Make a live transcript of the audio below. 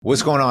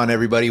What's going on,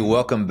 everybody?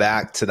 Welcome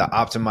back to the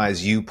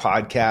Optimize You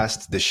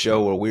podcast, the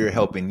show where we're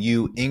helping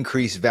you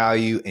increase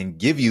value and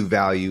give you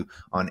value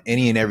on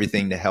any and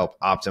everything to help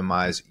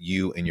optimize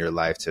you in your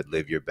life to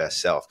live your best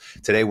self.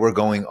 Today, we're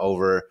going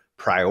over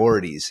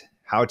priorities,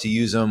 how to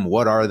use them,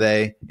 what are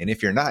they, and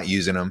if you're not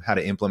using them, how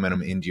to implement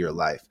them into your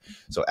life.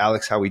 So,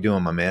 Alex, how we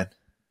doing, my man?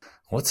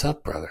 What's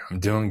up, brother? I'm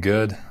doing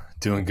good.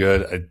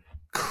 I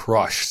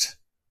crushed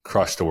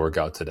a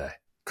workout today.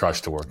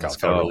 Crushed a workout.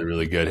 Felt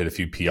really good. Hit a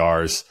few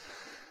PRs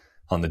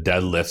on the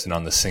deadlift and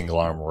on the single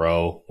arm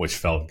row, which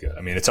felt good.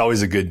 I mean, it's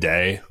always a good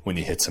day when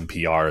you hit some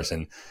PRs,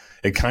 and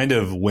it kind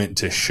of went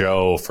to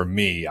show for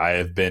me, I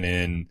have been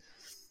in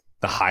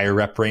the higher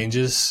rep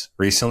ranges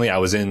recently. I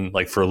was in,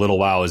 like, for a little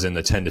while, I was in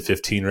the 10 to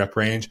 15 rep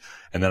range,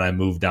 and then I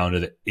moved down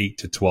to the 8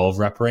 to 12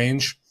 rep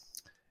range.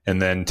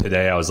 And then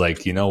today I was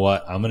like, you know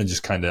what? I'm going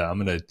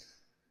to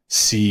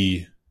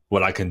see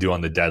what I can do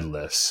on the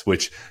deadlifts,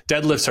 which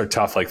deadlifts are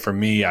tough. Like for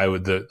me, I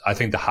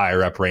think the higher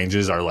rep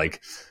ranges are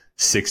like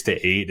 6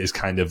 to 8 is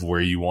kind of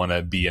where you want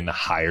to be in the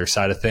higher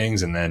side of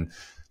things. And then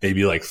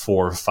maybe like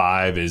 4 or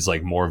 5 is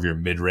like more of your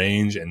mid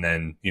range. And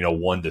then,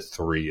 1 to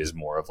 3 is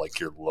more of like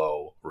your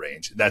low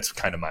range. That's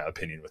kind of my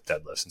opinion with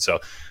deadlifts. And so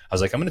I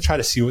was like, I'm going to try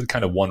to see what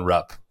kind of one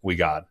rep we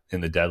got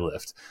in the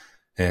deadlift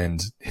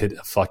and hit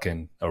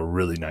a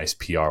really nice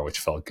PR, which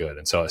felt good.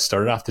 And so I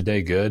started off the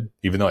day good,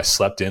 even though I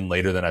slept in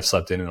later than I've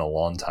slept in a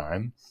long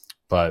time.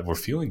 But we're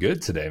feeling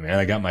good today, man.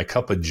 I got my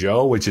cup of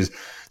Joe, it's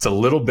a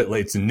little bit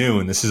late. It's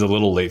noon. This is a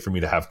little late for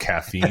me to have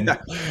caffeine.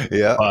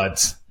 Yeah.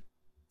 But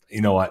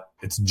you know what?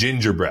 It's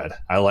gingerbread.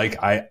 I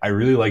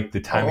really like the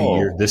time of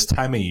year. This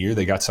time of year,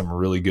 they got some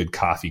really good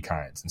coffee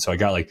kinds. And so I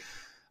got I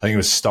think it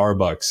was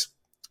Starbucks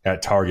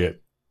at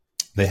Target.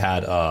 They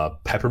had a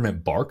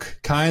peppermint bark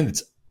kind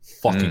that's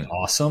fucking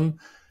awesome.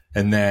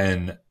 And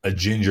then a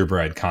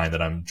gingerbread kind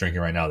that I'm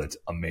drinking right now that's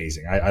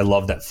amazing. I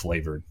love that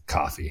flavored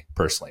coffee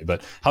personally.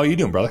 But how are you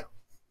doing, brother?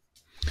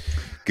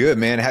 Good,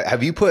 man.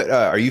 Have you put,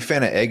 are you a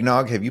fan of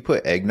eggnog? Have you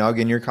put eggnog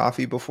in your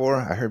coffee before?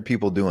 I heard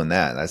people doing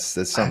that.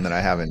 That's something that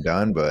I haven't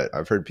done, but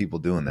I've heard people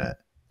doing that.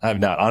 I have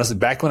not. Honestly,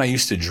 back when I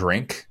used to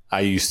drink, I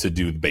used to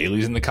do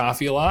Baileys in the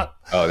coffee a lot.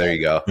 Oh, there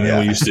you go. And then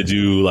we used to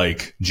do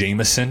like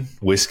Jameson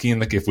whiskey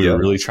if we were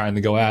really trying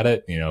to go at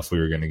it. If we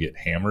were going to get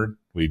hammered,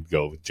 we'd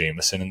go with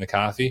Jameson in the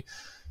coffee.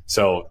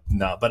 So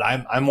no, but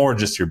I'm more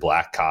just your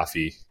black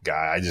coffee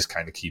guy. I just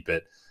kind of keep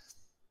it.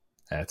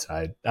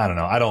 I don't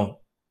know.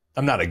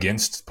 I'm not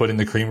against putting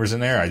the creamers in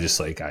there. I just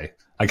I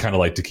kind of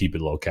like to keep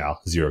it low cal,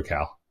 0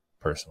 cal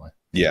personally.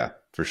 Yeah,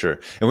 for sure.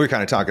 And we were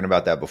kind of talking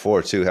about that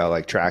before too, how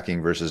like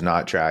tracking versus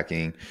not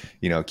tracking,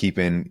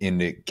 keeping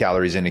into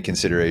calories into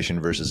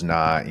consideration versus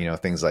not,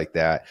 things like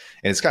that.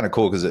 And it's kind of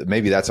cool because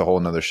maybe that's a whole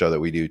nother show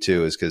that we do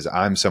too, is because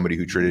I'm somebody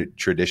who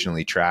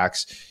traditionally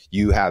tracks.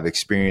 You have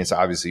experience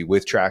obviously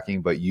with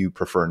tracking, but you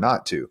prefer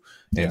not to.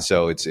 And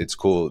so it's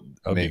cool.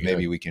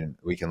 Maybe we can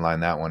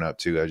line that one up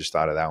too. I just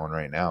thought of that one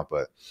right now,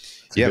 but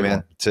yeah,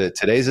 man,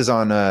 today's is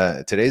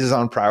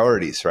on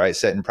priorities, right?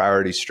 Setting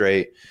priorities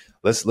straight.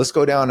 Let's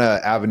go down an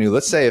avenue.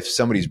 Let's say if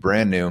somebody's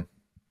brand new,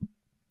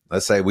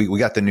 let's say we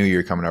got the new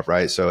year coming up,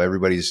 right? So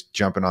everybody's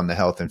jumping on the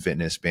health and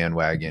fitness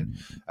bandwagon.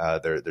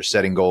 They're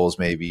setting goals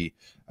maybe.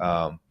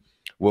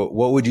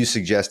 What would you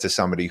suggest to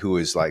somebody who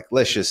is like,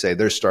 let's just say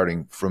they're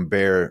starting from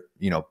bare,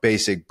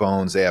 basic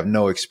bones. They have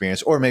no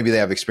experience, or maybe they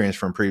have experience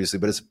from previously,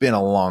 but it's been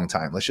a long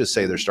time. Let's just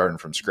say they're starting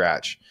from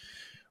scratch.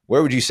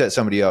 Where would you set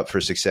somebody up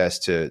for success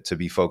to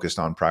be focused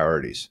on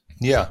priorities?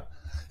 Yeah.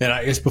 And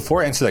I guess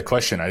before I answer that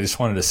question, I just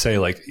wanted to say,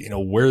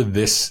 where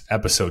this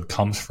episode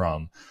comes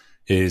from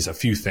is a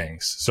few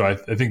things. So I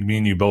think me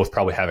and you both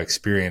probably have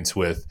experience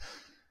with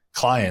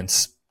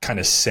clients kind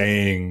of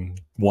saying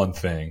one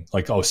thing,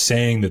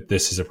 saying that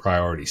this is a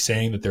priority,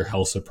 saying that their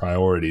health's a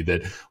priority,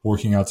 that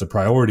working out's a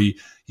priority,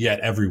 yet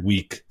every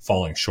week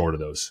falling short of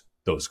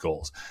those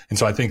goals. And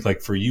so I think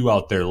for you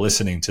out there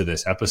listening to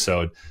this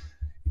episode,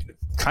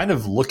 kind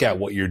of look at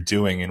what you're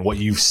doing and what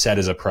you've set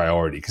as a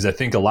priority. Because I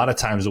think a lot of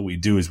times what we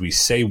do is we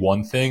say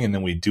one thing and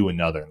then we do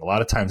another. And a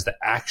lot of times the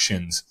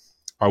actions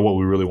are what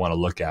we really want to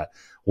look at.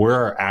 Where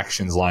are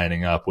actions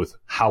lining up with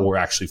how we're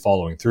actually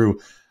following through?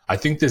 I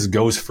think this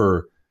goes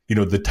for,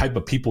 the type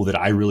of people that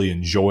I really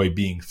enjoy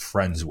being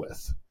friends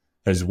with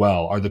as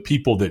well are the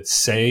people that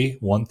say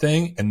one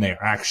thing and their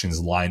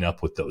actions line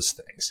up with those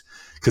things.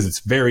 Because it's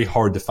very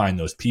hard to find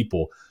those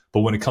people.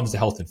 But when it comes to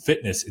health and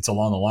fitness, it's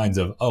along the lines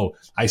of,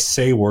 I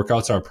say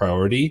workouts are a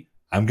priority.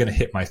 I'm going to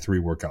hit my 3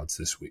 workouts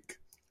this week,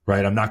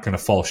 right? I'm not going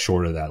to fall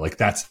short of that.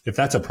 If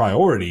that's a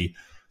priority,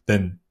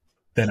 then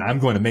I'm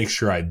going to make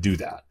sure I do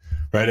that,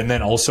 right? And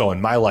then also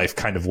in my life,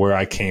 kind of where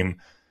I came,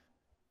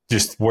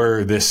 just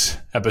where this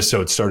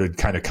episode started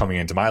kind of coming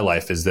into my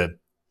life is that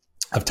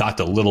I've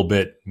talked a little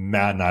bit,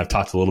 Matt and I have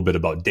talked a little bit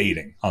about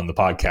dating on the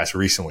podcast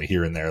recently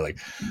here and there.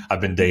 I've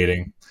been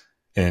dating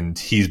and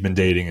he's been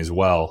dating as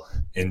well.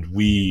 And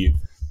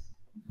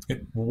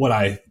what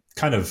I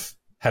kind of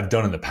have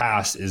done in the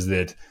past is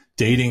that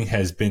dating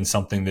has been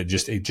something that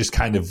just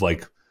kind of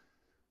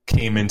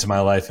came into my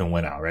life and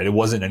went out, right? It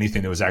wasn't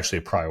anything that was actually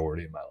a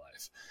priority in my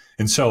life.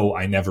 And so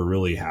I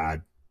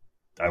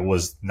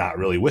was not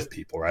really with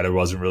people, right? I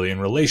wasn't really in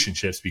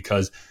relationships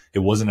because it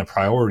wasn't a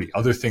priority.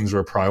 Other things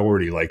were a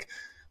priority. Like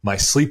my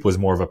sleep was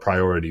more of a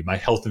priority. My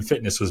health and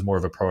fitness was more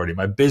of a priority.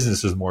 My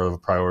business was more of a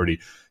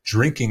priority.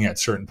 Drinking at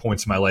certain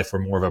points in my life were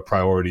more of a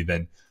priority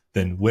than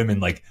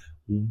women, like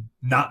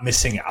not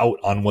missing out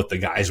on what the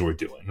guys were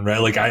doing, right?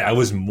 Like I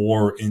was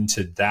more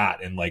into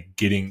that and like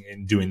getting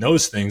and doing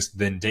those things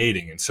than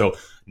dating. And so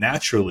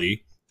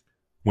naturally,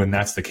 when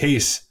that's the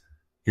case,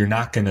 you're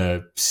not going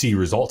to see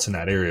results in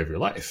that area of your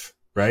life,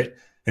 right?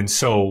 And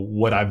so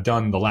what I've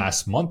done the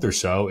last month or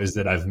so is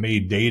that I've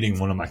made dating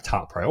one of my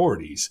top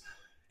priorities,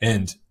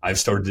 and I've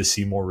started to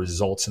see more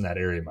results in that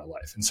area of my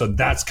life. And so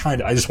that's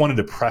I just wanted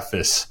to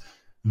preface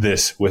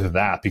this with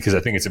that, because I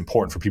think it's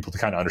important for people to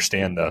kind of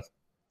understand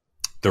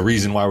the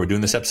reason why we're doing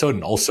this episode,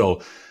 and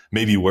also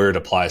maybe where it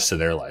applies to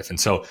their life. And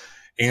so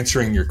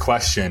answering your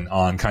question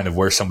on kind of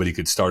where somebody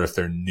could start if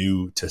they're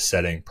new to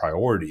setting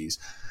priorities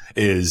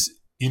is,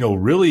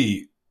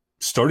 really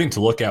starting to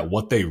look at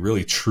what they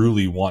really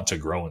truly want to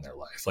grow in their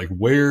life. Like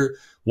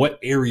what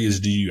areas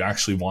do you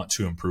actually want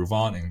to improve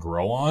on and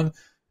grow on?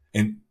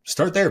 And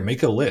start there,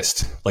 make a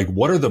list. Like,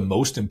 what are the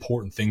most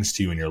important things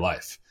to you in your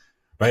life?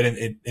 Right.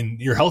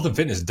 And your health and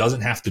fitness doesn't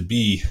have to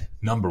be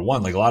number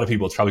one. Like a lot of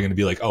people, it's probably going to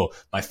be like, oh,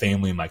 my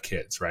family and my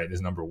kids, right,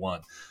 is number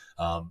one.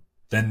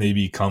 Then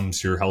maybe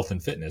comes your health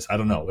and fitness. I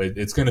don't know.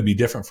 It's going to be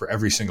different for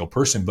every single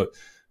person, but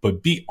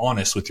be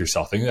honest with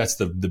yourself. I think that's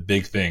the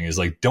big thing, is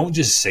like, don't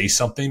just say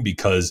something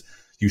because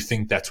you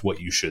think that's what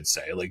you should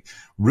say. Like,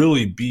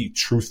 really be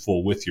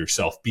truthful with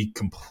yourself. Be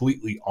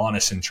completely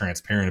honest and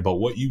transparent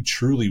about what you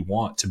truly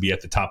want to be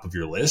at the top of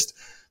your list,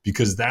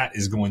 because that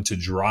is going to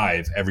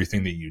drive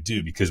everything that you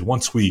do. Because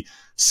once we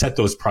set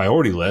those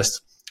priority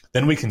lists,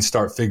 then we can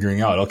start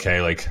figuring out,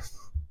 okay, like,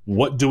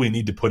 what do we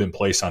need to put in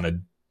place on a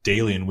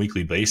daily and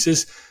weekly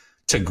basis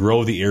to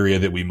grow the area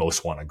that we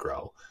most want to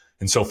grow.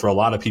 And so for a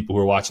lot of people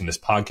who are watching this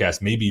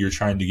podcast, maybe you're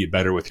trying to get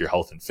better with your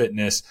health and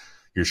fitness.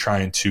 You're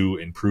trying to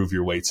improve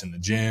your weights in the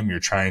gym. You're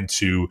trying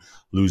to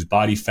lose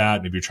body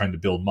fat. Maybe you're trying to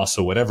build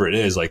muscle, whatever it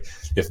is. Like,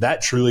 if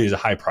that truly is a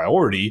high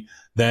priority,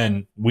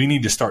 then we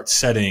need to start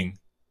setting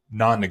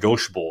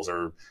non-negotiables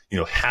or,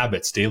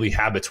 habits, daily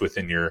habits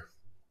within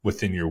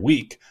your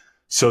week,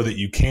 so that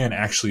you can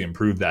actually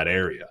improve that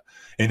area.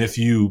 And if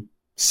you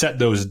set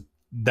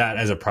that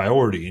as a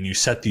priority, and you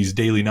set these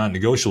daily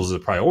non-negotiables as a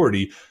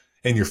priority,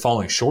 and you're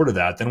falling short of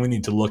that, then we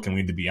need to look and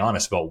we need to be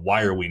honest about,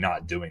 why are we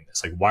not doing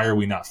this? Like, why are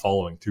we not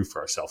following through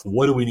for ourselves?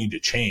 What do we need to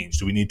change?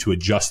 Do we need to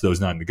adjust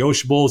those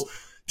non-negotiables?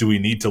 Do we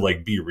need to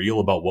like be real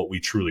about what we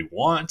truly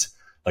want?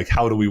 Like,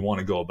 how do we want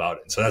to go about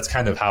it? And so that's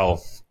kind of how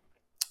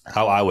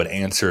I would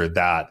answer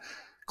that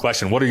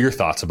question. What are your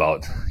thoughts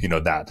about,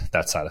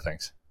 that side of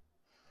things?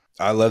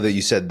 I love that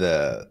you said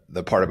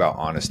the part about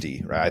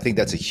honesty, right? I think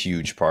that's a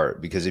huge part,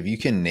 because if you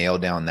can nail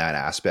down that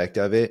aspect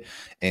of it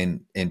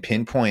and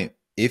pinpoint,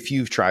 if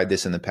you've tried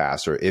this in the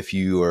past, or if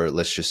you are,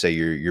 let's just say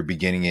you're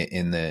beginning it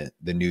in the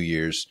New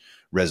Year's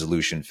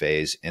resolution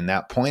phase, and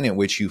that point at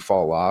which you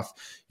fall off,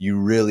 you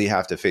really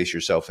have to face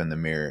yourself in the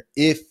mirror.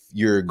 If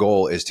your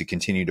goal is to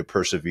continue to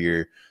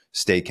persevere,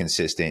 stay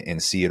consistent,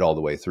 and see it all the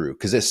way through,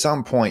 because at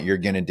some point you're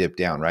going to dip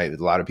down, right?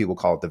 A lot of people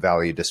call it the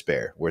valley of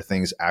despair, where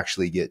things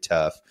actually get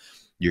tough.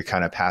 You're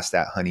kind of past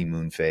that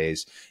honeymoon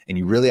phase, and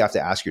you really have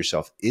to ask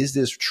yourself, is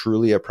this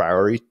truly a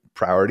priority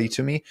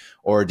to me?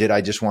 Or did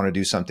I just want to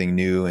do something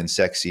new and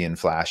sexy and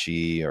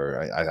flashy?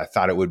 Or I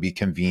thought it would be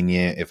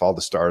convenient. If all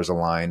the stars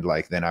aligned,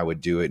 like, then I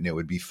would do it and it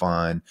would be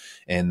fun.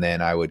 And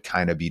then I would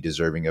kind of be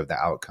deserving of the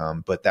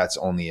outcome, but that's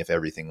only if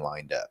everything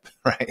lined up,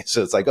 right?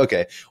 So it's like,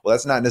 okay, well,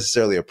 that's not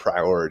necessarily a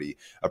priority.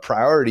 A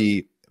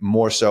priority,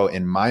 more so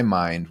in my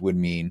mind, would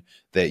mean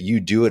that you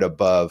do it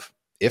above,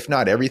 if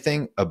not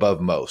everything,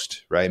 above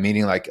most, right?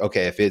 Meaning like,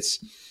 okay, if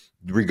it's,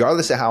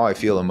 regardless of how I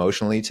feel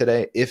emotionally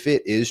today, if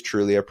it is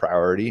truly a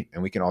priority,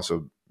 and we can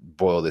also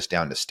boil this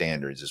down to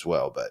standards as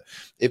well, but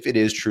if it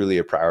is truly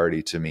a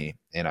priority to me,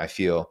 and I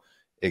feel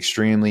it's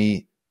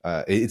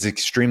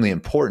extremely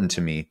important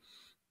to me,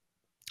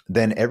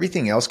 then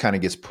everything else kind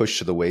of gets pushed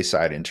to the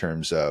wayside in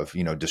terms of,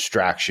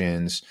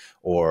 distractions,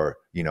 or,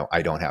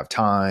 I don't have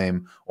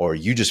time, or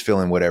you just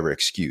fill in whatever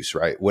excuse,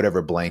 right?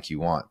 Whatever blank you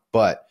want.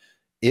 But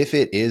if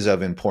it is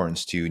of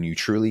importance to you, and you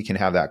truly can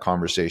have that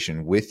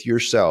conversation with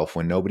yourself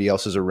when nobody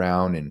else is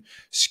around and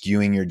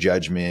skewing your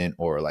judgment,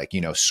 or like,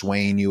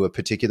 swaying you a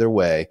particular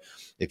way,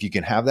 if you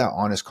can have that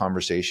honest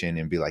conversation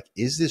and be like,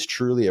 is this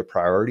truly a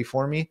priority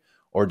for me?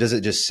 Or does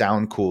it just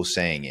sound cool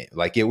saying it?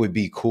 Like, it would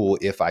be cool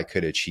if I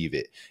could achieve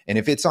it. And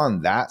if it's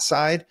on that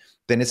side,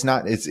 then it's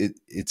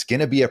going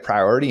to be a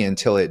priority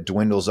until it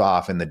dwindles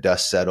off and the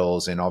dust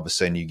settles. And all of a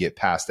sudden you get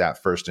past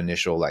that first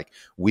initial like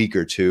week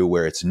or two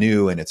where it's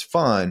new and it's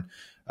fun.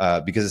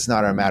 Because it's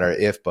not a matter of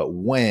if, but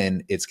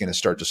when it's going to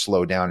start to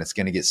slow down. It's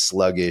going to get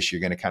sluggish.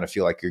 You're going to kind of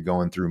feel like you're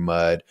going through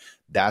mud.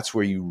 That's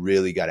where you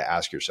really got to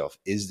ask yourself,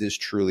 is this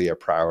truly a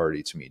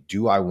priority to me?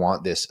 Do I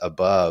want this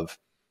above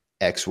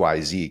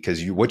XYZ.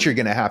 Because what you're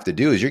going to have to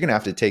do is you're going to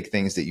have to take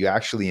things that you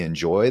actually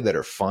enjoy, that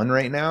are fun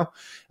right now,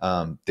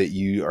 that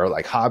you are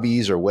like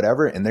hobbies or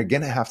whatever, and they're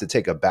going to have to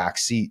take a back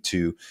seat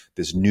to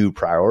this new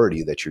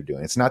priority that you're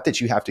doing. It's not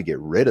that you have to get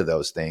rid of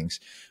those things,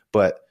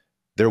 but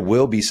there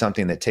will be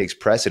something that takes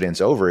precedence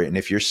over it. And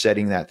if you're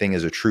setting that thing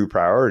as a true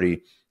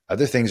priority,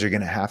 other things are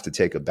going to have to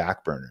take a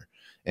back burner.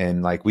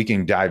 And like, we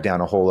can dive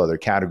down a whole other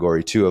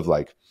category too of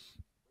like,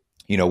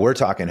 we're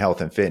talking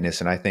health and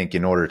fitness. And I think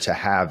in order to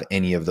have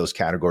any of those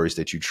categories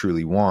that you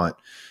truly want,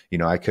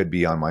 I could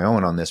be on my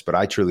own on this, but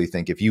I truly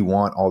think if you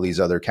want all these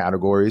other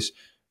categories,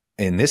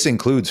 and this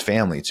includes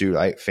family too,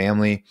 right?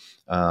 Family,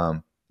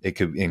 it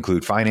could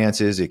include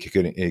finances. It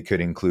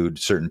could include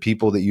certain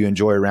people that you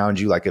enjoy around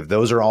you. Like, if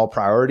those are all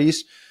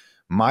priorities,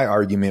 my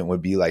argument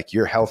would be like,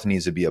 your health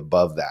needs to be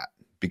above that.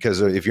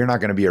 Because if you're not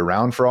going to be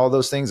around for all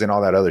those things, then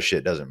all that other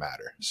shit doesn't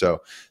matter.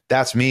 So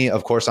that's me.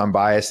 Of course, I'm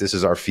biased. This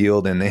is our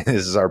field and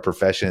this is our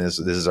profession. This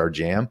is our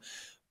jam.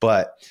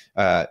 But,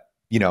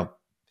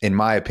 in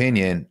my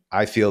opinion,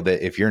 I feel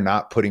that if you're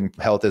not putting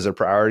health as a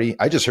priority,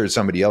 I just heard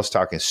somebody else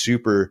talking,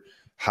 super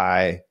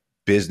high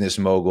business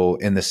mogul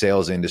in the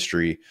sales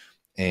industry.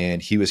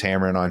 And he was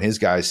hammering on his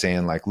guys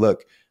saying like,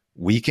 look,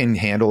 we can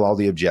handle all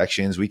the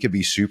objections. We could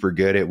be super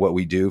good at what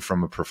we do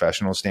from a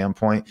professional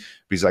standpoint. But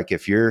he's like,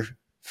 if you're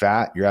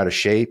fat, you're out of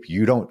shape,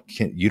 you don't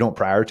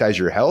prioritize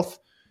your health,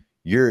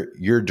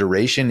 your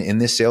duration in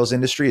this sales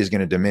industry is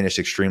going to diminish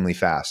extremely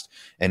fast.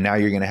 And now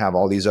you're going to have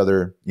all these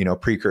other,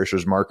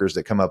 precursors, markers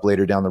that come up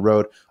later down the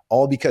road,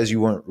 all because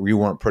you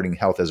weren't putting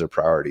health as a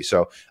priority.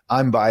 So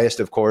I'm biased,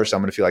 of course.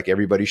 I'm going to feel like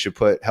everybody should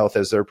put health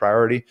as their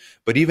priority.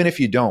 But even if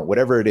you don't,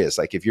 whatever it is,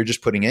 like if you're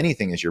just putting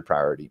anything as your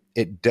priority,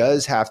 it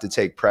does have to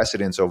take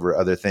precedence over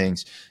other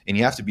things. And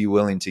you have to be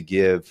willing to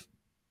give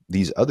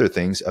these other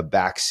things a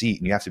back seat,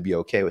 and you have to be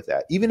okay with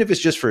that. Even if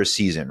it's just for a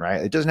season, right?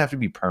 It doesn't have to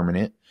be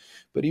permanent,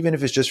 but even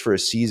if it's just for a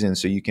season,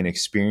 so you can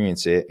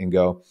experience it and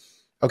go,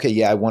 okay,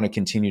 yeah, I want to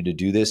continue to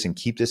do this and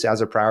keep this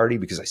as a priority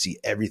because I see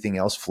everything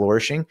else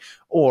flourishing.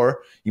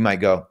 Or you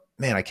might go,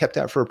 man, I kept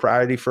that for a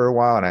priority for a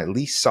while and I at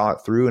least saw it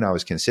through and I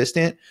was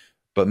consistent,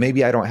 but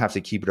maybe I don't have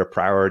to keep it a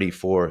priority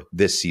for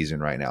this season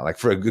right now. Like,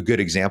 for a good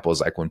example is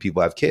like when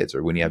people have kids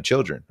or when you have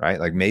children, right?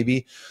 Like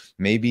maybe,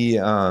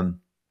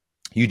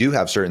 you do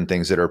have certain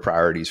things that are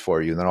priorities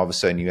for you. And then all of a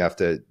sudden you have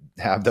to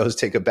have those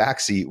take a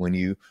backseat when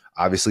you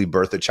obviously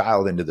birth a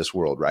child into this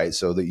world, right?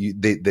 So that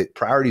the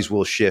priorities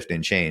will shift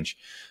and change.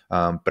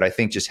 But I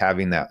think just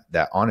having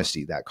that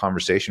honesty, that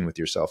conversation with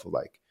yourself of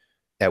like,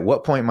 at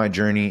what point in my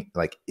journey,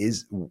 like,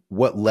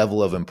 what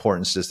level of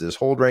importance does this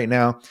hold right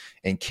now?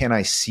 And can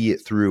I see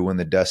it through when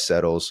the dust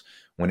settles,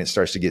 when it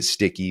starts to get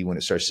sticky, when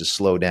it starts to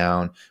slow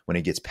down, when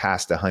it gets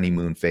past the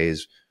honeymoon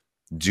phase?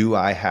 Do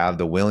I have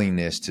the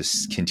willingness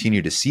to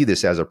continue to see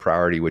this as a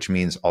priority, which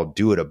means I'll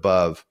do it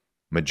above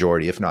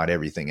majority, if not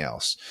everything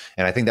else?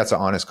 And I think that's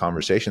an honest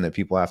conversation that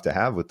people have to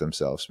have with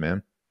themselves,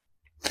 man.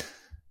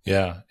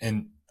 Yeah.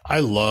 And I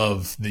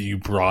love that you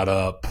brought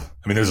up,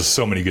 there's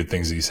so many good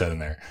things that you said in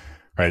there,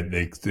 right?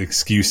 The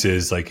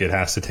excuses, like it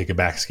has to take a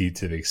backseat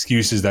to the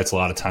excuses. That's a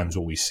lot of times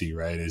what we see,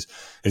 right?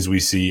 Is we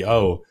see,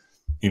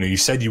 you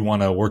said you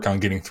want to work on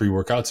getting 3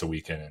 workouts a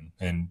weekend,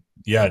 and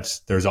yeah,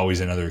 there's always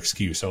another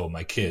excuse. Oh,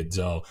 my kids.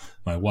 Oh,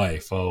 my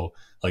wife. Oh,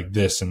 like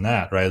this and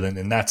that. Right.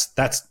 And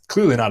that's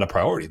clearly not a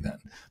priority then.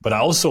 But I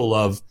also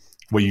love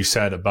what you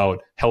said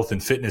about health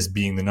and fitness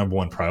being the number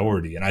one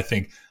priority. And I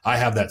think I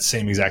have that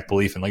same exact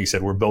belief. And like you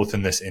said, we're both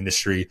in this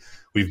industry.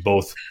 We've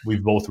both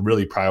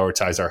really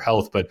prioritized our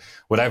health. But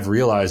what I've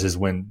realized is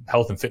when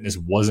health and fitness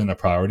wasn't a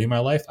priority in my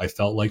life, I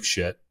felt like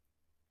shit.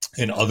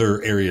 And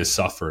other areas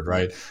suffered,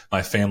 right?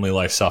 My family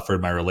life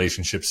suffered, my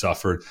relationship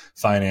suffered,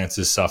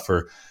 finances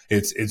suffer.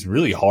 It's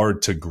really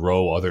hard to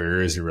grow other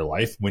areas of your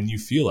life when you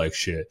feel like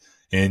shit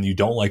and you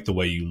don't like the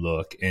way you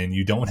look and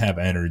you don't have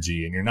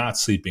energy and you're not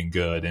sleeping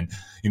good. And,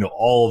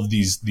 all of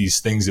these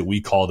things that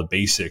we call the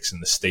basics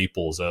and the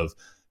staples of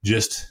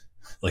just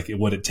like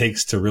what it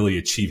takes to really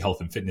achieve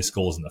health and fitness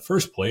goals in the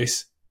first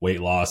place: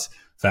 weight loss,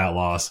 fat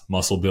loss,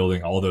 muscle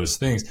building, all those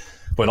things.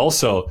 But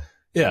also,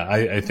 yeah,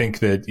 I think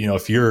that,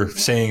 if you're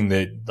saying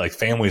that like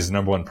family is the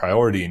number one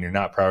priority and you're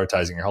not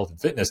prioritizing your health and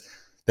fitness,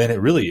 then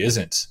it really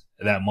isn't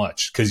that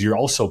much, because you're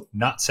also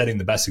not setting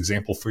the best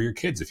example for your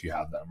kids if you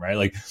have them, right?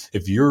 Like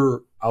if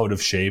you're out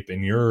of shape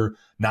and you're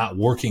not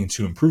working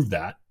to improve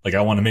that, like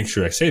I want to make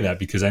sure I say that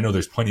because I know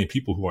there's plenty of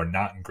people who are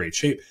not in great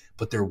shape,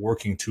 but they're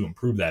working to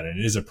improve that and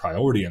it is a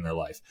priority in their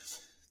life.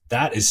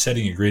 That is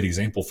setting a great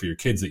example for your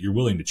kids that you're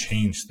willing to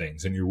change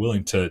things and you're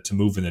willing to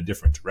move in a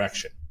different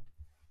direction.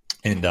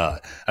 And I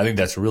think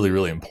that's really,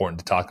 really important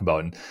to talk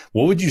about. And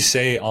what would you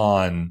say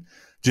on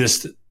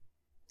just,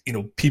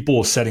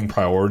 people setting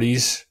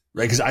priorities,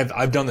 right? Because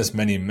I've done this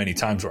many, many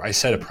times where I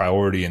set a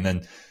priority and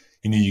then,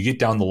 you get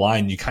down the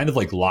line, you kind of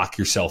like lock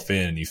yourself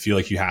in and you feel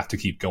like you have to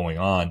keep going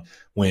on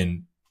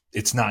when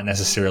it's not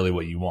necessarily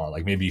what you want.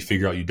 Like maybe you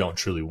figure out you don't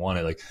truly want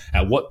it. Like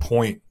at what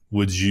point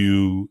would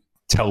you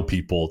tell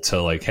people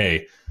to like,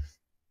 hey,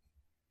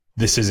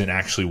 this isn't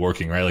actually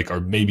working, right? Like, or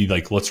maybe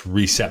like, let's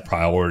reset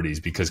priorities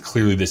because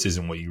clearly this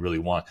isn't what you really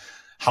want.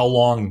 How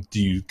long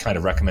do you kind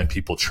of recommend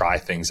people try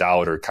things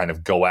out or kind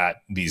of go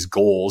at these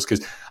goals?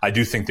 Because I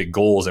do think that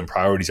goals and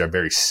priorities are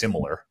very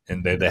similar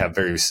and they have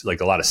very,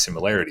 like, a lot of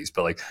similarities,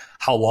 but like,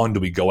 how long do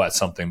we go at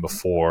something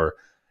before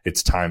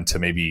it's time to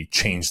maybe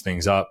change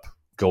things up,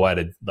 go at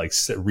it, like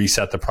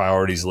reset the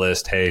priorities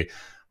list? Hey,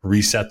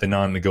 reset the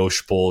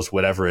non-negotiables,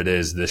 whatever it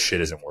is, this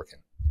shit isn't working.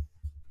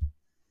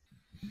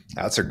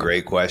 That's a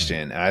great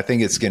question. And I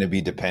think it's going to be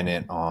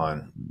dependent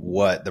on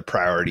what the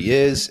priority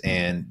is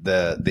and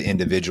the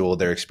individual,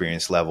 their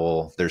experience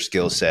level, their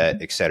skill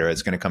set, et cetera.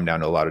 It's going to come down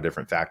to a lot of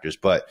different factors.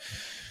 But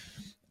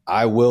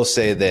I will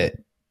say that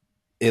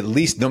at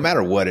least no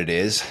matter what it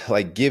is,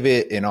 like give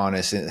it an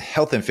honest.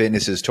 Health and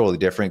fitness is totally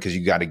different because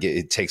you got to get,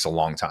 it takes a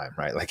long time,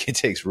 right? Like it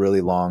takes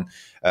really long.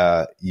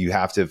 You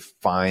have to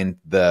find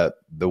the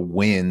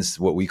wins,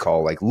 what we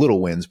call like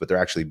little wins, but they're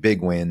actually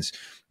big wins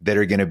that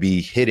are going to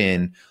be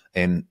hidden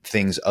in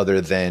things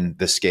other than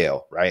the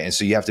scale, right? And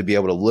so you have to be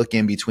able to look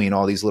in between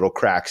all these little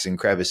cracks and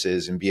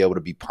crevices and be able to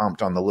be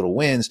pumped on the little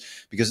wins,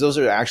 because those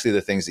are actually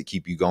the things that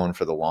keep you going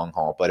for the long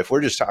haul. But if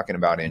we're just talking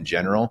about in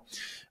general,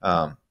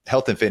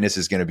 health and fitness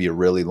is going to be a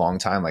really long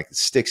time. Like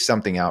stick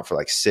something out for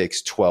like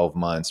 6-12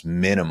 months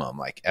minimum,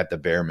 like at the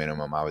bare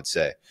minimum, I would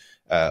say.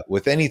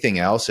 With anything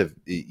else, if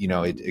you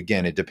know,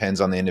 it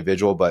depends on the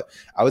individual, but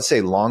I would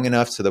say long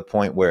enough to the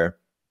point where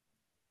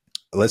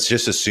let's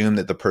just assume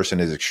that the person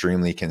is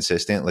extremely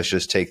consistent. Let's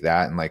just take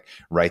that and like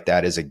write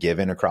that as a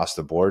given across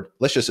the board.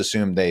 Let's just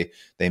assume they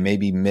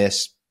maybe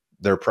miss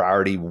their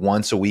priority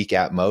once a week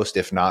at most.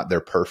 If not, they're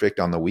perfect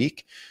on the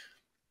week.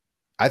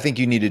 I think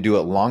you need to do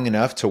it long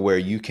enough to where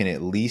you can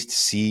at least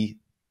see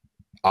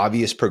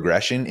obvious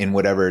progression in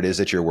whatever it is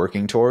that you're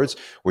working towards,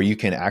 where you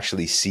can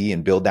actually see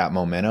and build that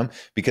momentum,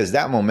 because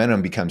that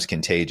momentum becomes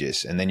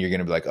contagious. And then you're going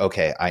to be like,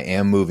 okay, I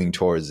am moving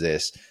towards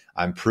this.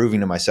 I'm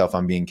proving to myself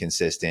I'm being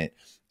consistent.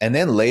 And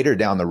then later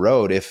down the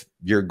road, if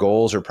your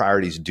goals or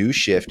priorities do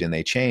shift and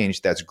they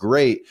change, that's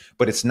great.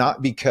 But it's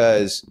not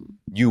because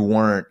you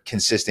weren't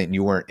consistent and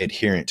you weren't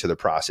adherent to the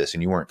process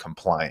and you weren't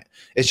compliant.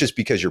 It's just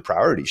because your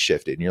priorities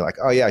shifted and you're like,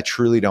 oh yeah, I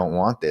truly don't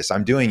want this.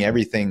 I'm doing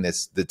everything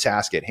that's the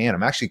task at hand.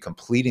 I'm actually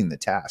completing the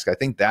task. I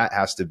think that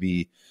has to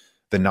be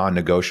the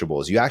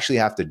non-negotiables. You actually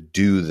have to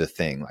do the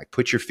thing. Like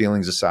put your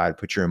feelings aside,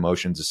 put your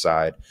emotions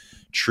aside,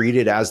 treat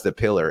it as the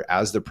pillar,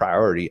 as the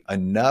priority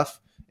enough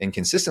and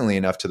consistently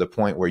enough to the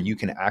point where you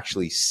can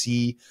actually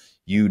see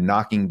you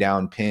knocking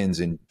down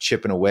pins and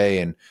chipping away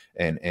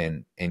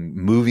and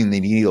moving the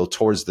needle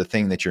towards the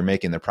thing that you're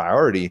making the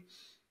priority,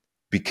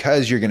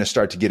 because you're going to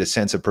start to get a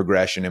sense of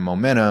progression and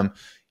momentum.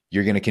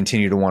 You're going to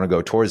continue to want to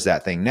go towards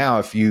that thing. Now,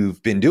 if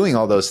you've been doing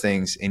all those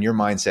things and your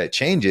mindset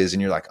changes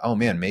and you're like, oh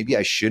man, maybe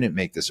I shouldn't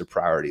make this a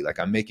priority. Like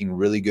I'm making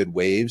really good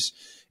waves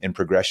in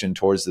progression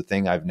towards the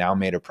thing I've now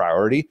made a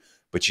priority.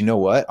 But you know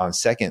what? On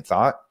second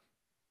thought,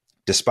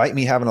 despite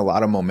me having a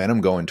lot of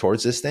momentum going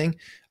towards this thing,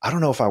 I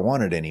don't know if I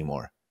want it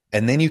anymore.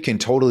 And then you can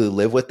totally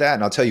live with that.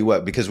 And I'll tell you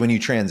what, because when you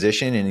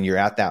transition and you're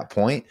at that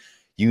point,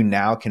 you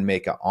now can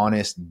make an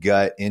honest,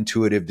 gut,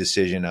 intuitive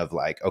decision of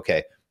like,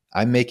 okay,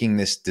 I'm making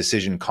this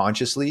decision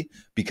consciously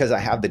because I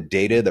have the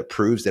data that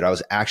proves that I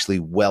was actually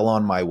well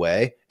on my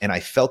way and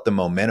I felt the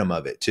momentum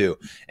of it too.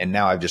 And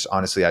now I've just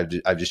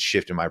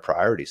shifted my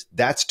priorities.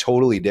 That's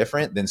totally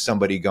different than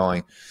somebody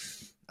going,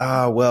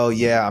 well,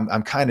 yeah,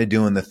 I'm kind of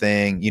doing the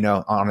thing, you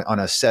know, on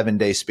a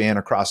 7-day span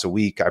across a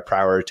week. I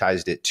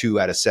prioritized it 2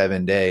 out of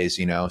 7 days,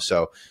 you know,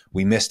 so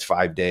we missed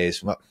 5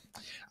 days. Well,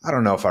 I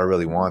don't know if I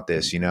really want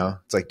this, you know.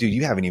 It's like, dude,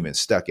 you haven't even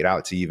stuck it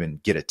out to even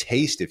get a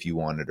taste if you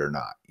want it or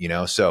not, you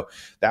know. So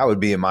that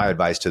would be my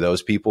advice to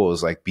those people,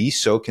 is like, be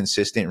so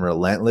consistent and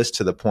relentless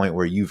to the point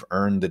where you've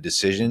earned the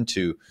decision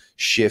to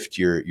shift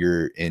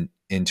your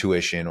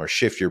intuition or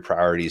shift your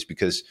priorities,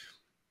 because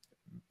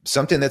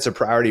something that's a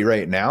priority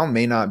right now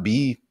may not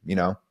be, you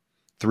know,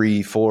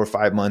 3, 4,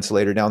 5 months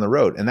later down the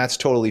road. And that's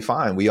totally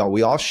fine. We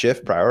all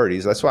shift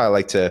priorities. That's why I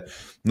like to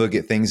look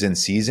at things in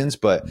seasons,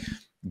 but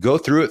go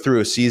through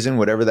a season,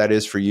 whatever that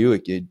is for you.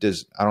 It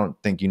does. I don't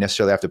think you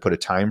necessarily have to put a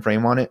time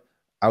frame on it.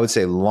 I would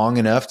say long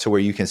enough to where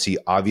you can see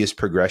obvious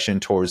progression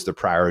towards the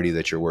priority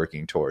that you're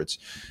working towards,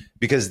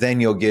 because then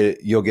you'll get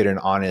an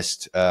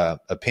honest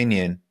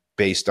opinion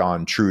based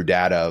on true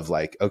data of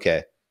like,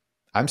 okay,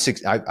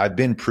 I've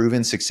been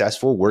proven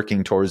successful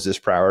working towards this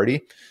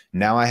priority.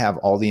 Now I have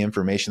all the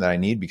information that I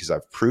need because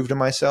I've proved to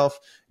myself.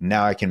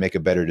 Now I can make a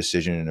better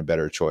decision and a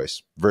better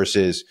choice,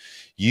 versus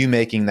you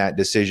making that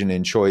decision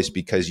and choice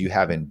because you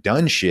haven't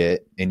done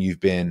shit and you've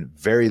been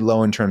very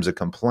low in terms of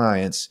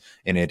compliance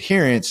and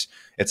adherence.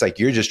 It's like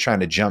you're just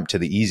trying to jump to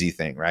the easy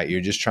thing, right?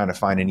 You're just trying to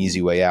find an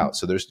easy way out.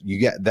 So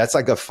that's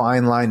like a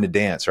fine line to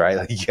dance, right?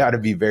 Like you got to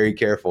be very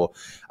careful.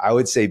 I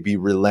would say be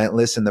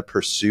relentless in the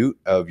pursuit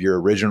of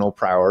your original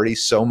priority,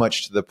 so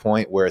much to the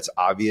point where it's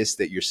obvious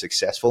that you're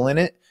successful in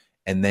it,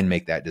 and then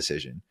make that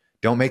decision.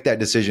 Don't make that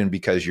decision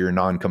because you're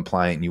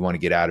non-compliant and you want to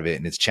get out of it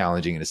and it's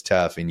challenging and it's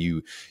tough and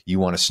you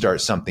want to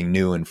start something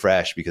new and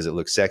fresh because it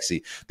looks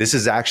sexy. This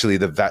is actually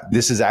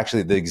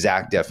the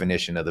exact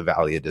definition of the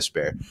valley of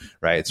despair,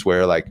 right? It's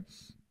where like,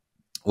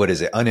 what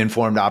is it?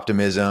 Uninformed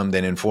optimism,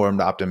 then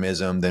informed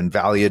optimism, then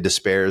valley of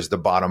despair is the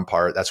bottom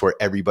part. That's where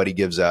everybody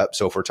gives up.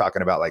 So if we're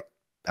talking about like,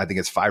 I think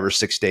it's 5 or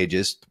 6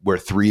 stages where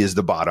 3 is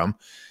the bottom,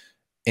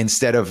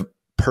 instead of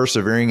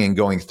persevering and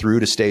going through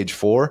to stage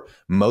 4,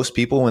 most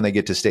people, when they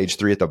get to stage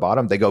 3 at the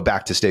bottom, they go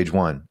back to stage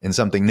 1 and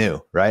something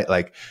new, right?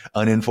 Like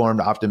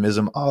uninformed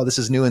optimism. Oh, this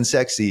is new and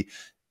sexy.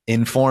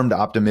 Informed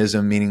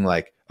optimism, meaning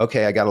like,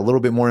 okay, I got a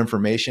little bit more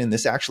information.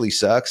 This actually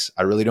sucks.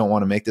 I really don't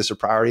want to make this a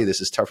priority.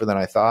 This is tougher than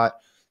I thought.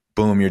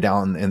 Boom, you're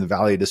down in the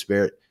valley of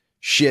despair.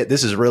 Shit,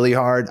 this is really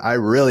hard. I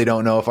really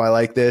don't know if I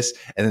like this.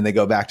 And then they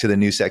go back to the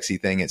new sexy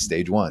thing at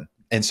stage 1.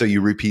 And so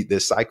you repeat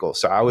this cycle.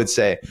 So I would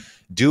say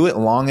do it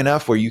long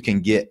enough where you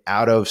can get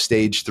out of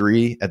stage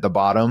 3 at the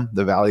bottom,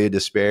 the valley of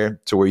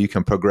despair, to where you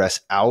can progress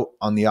out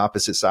on the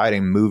opposite side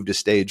and move to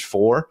stage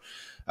 4,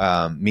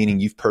 meaning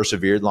you've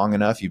persevered long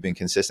enough, you've been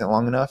consistent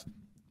long enough.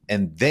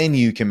 And then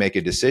you can make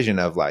a decision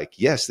of like,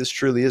 yes, this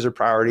truly is a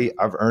priority.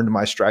 I've earned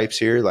my stripes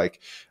here.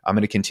 Like, I'm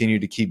going to continue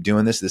to keep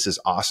doing this. This is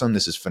awesome.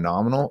 This is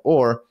phenomenal.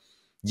 Or,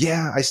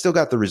 yeah, I still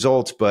got the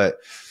results, but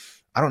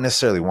I don't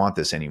necessarily want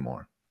this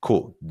anymore.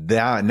 Cool.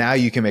 Now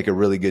you can make a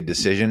really good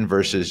decision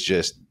versus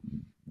just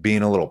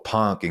being a little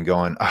punk and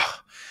going, oh,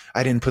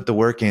 I didn't put the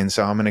work in,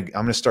 so I'm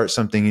gonna start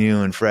something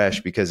new and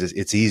fresh because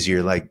it's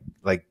easier. Like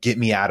get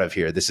me out of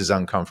here. This is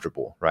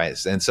uncomfortable, right?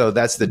 And so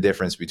that's the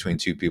difference between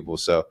two people.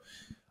 So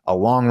a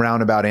long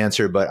roundabout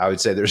answer, but I would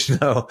say there's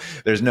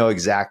no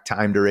exact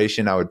time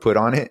duration I would put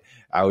on it.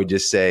 I would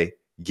just say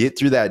get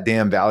through that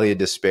damn valley of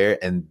despair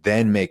and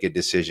then make a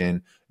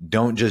decision.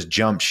 Don't just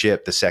jump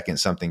ship the second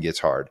something gets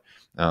hard.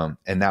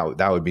 And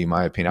that would be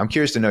my opinion. I'm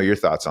curious to know your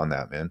thoughts on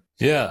that, man.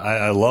 Yeah,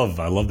 I love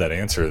that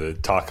answer, to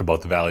talk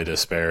about the valley of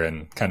despair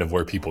and kind of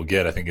where people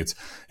get. I think it's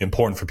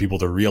important for people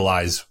to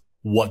realize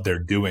what they're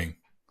doing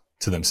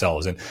to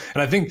themselves. And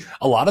I think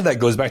a lot of that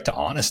goes back to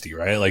honesty,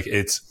 right? Like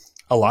it's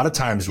a lot of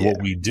times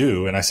what we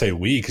do, and I say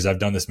we, because I've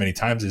done this many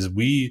times, is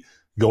we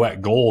go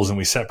at goals and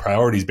we set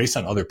priorities based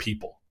on other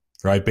people,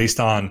 right? Based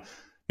on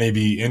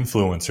maybe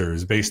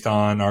influencers, based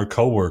on our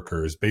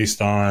coworkers, based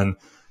on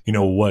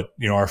what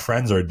our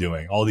friends are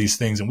doing, all these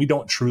things, and we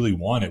don't truly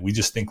want it. We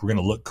just think we're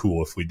going to look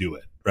cool if we do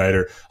it, right?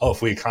 Or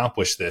if we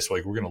accomplish this,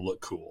 like we're going to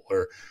look cool,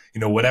 or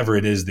whatever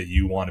it is that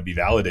you want to be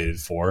validated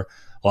for.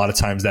 A lot of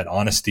times that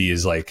honesty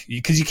is like,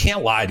 because you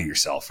can't lie to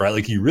yourself, right?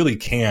 Like you really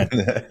can't.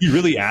 You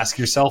really ask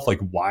yourself, like,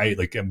 why?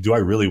 Like, do I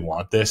really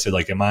want this? Or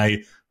like, am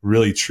I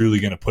really truly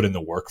going to put in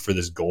the work for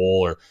this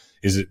goal, or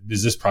does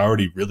this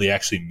priority really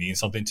actually mean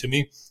something to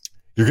me?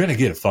 You're going to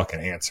get a fucking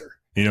answer.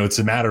 It's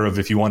a matter of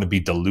if you want to be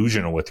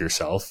delusional with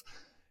yourself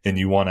and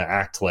you want to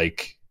act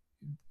like,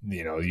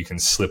 you can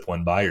slip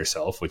one by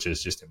yourself, which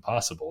is just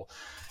impossible.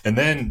 And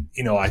then,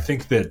 I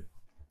think that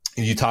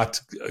you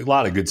talked a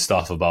lot of good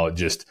stuff about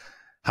just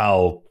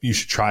how you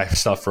should try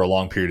stuff for a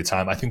long period of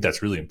time. I think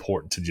that's really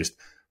important, to just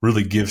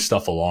really give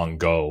stuff a long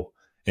go.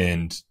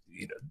 And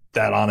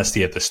that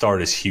honesty at the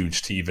start is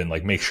huge, to even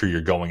like make sure you're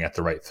going at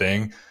the right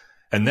thing,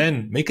 and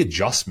then make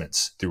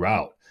adjustments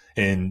throughout.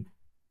 And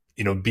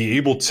be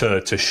able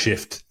to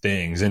shift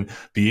things and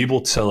be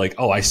able to like,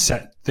 oh, I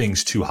set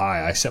things too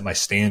high. I set my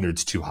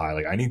standards too high.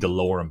 Like I need to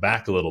lower them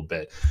back a little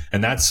bit.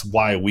 And that's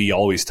why we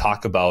always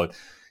talk about,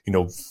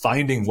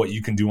 finding what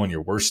you can do on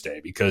your worst day,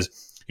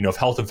 because, if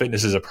health and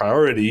fitness is a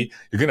priority,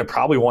 you're going to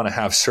probably want to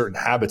have certain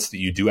habits that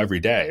you do every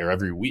day or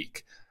every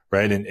week.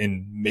 Right.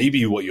 And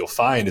maybe what you'll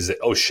find is that,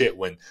 oh shit,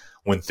 when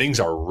things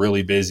are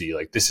really busy,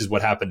 like this is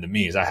what happened to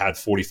me, is I had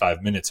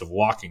 45 minutes of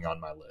walking on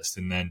my list.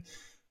 And then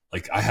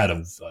like I had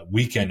a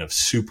weekend of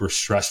super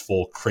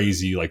stressful,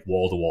 crazy, like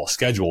wall-to-wall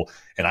schedule.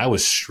 And I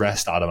was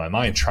stressed out of my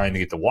mind trying to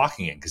get the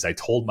walking in, because I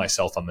told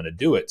myself I'm going to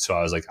do it. So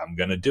I was like, I'm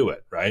going to do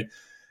it. Right.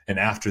 And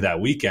after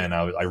that weekend,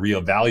 I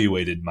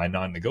reevaluated my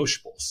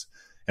non-negotiables.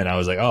 And I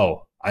was like,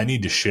 oh, I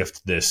need to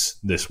shift this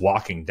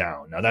walking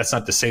down. Now, that's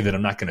not to say that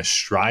I'm not going to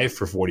strive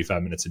for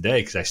 45 minutes a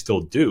day, because I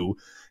still do.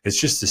 It's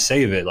just to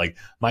say that like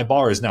my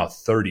bar is now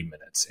 30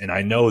 minutes. And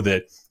I know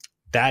that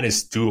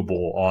is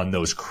doable on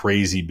those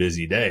crazy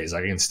busy days.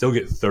 I can still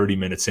get 30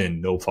 minutes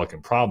in, no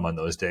fucking problem on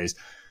those days.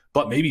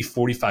 But maybe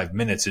 45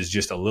 minutes is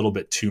just a little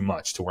bit too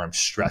much to where I'm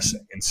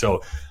stressing. And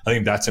so I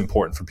think that's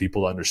important for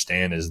people to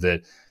understand, is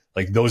that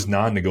like those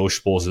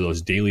non-negotiables are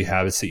those daily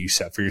habits that you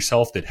set for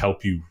yourself that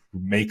help you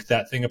make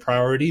that thing a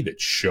priority,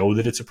 that show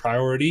that it's a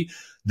priority,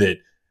 that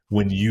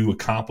when you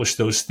accomplish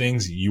those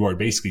things, you are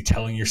basically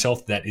telling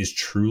yourself that is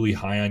truly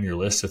high on your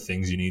list of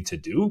things you need to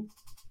do.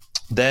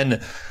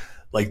 Then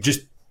like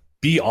just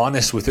be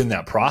honest within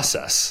that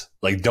process.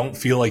 Like don't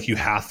feel like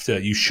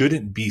you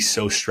shouldn't be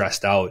so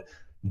stressed out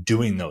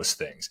doing those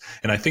things.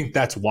 And I think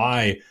that's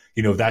why,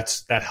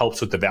 that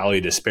helps with the valley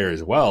of despair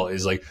as well,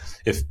 is like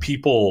if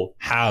people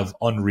have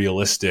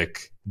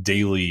unrealistic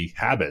daily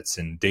habits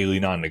and daily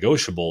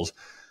non-negotiables,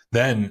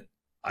 then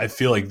I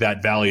feel like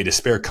that valley of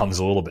despair comes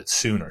a little bit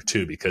sooner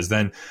too, because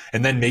then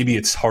maybe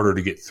it's harder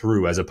to get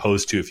through, as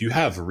opposed to if you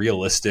have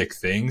realistic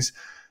things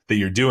that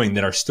you're doing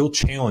that are still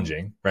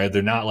challenging, right?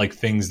 They're not like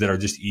things that are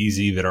just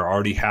easy, that are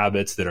already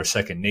habits, that are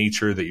second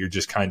nature, that you're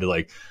just kind of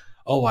like,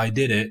 oh, I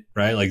did it,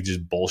 right? Like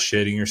just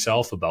bullshitting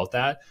yourself about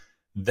that.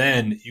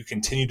 Then you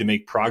continue to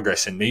make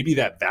progress, and maybe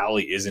that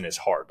valley isn't as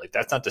hard. Like,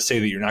 that's not to say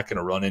that you're not going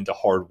to run into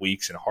hard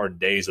weeks and hard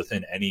days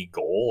within any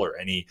goal or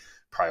any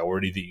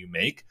priority that you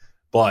make.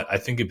 But I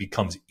think it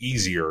becomes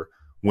easier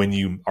when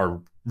you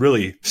are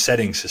really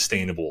setting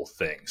sustainable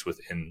things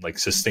within, like,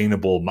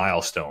 sustainable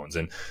milestones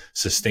and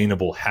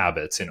sustainable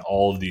habits and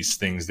all of these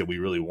things that we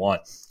really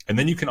want. And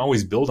then you can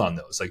always build on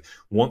those. Like,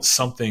 once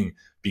something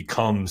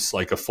becomes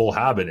like a full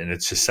habit and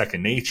it's just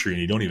second nature and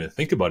you don't even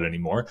think about it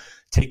anymore,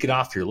 take it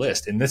off your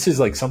list. And this is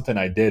like something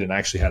I did, and I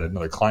actually had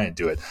another client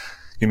do it.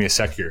 Give me a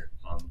sec here.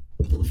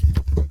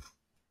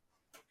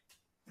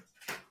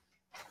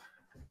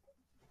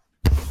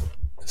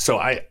 So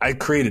I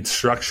created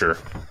structure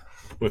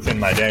within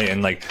my day,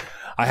 and like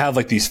I have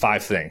like these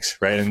 5 things,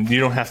 right? And you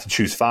don't have to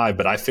choose 5,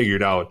 but I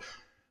figured out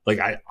like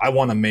I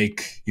want to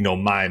make, you know,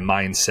 my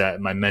mindset,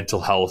 my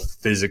mental health,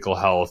 physical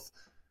health,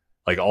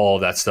 like all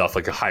of that stuff,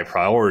 like a high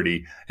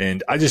priority.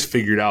 And I just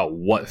figured out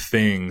what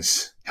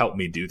things help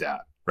me do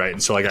that, right?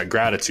 And so I got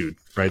gratitude,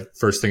 right?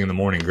 First thing in the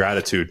morning,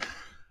 gratitude.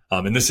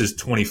 And this is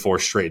 24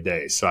 straight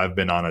days. So I've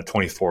been on a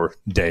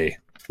 24-day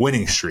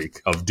winning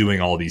streak of doing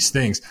all these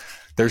things.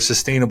 They're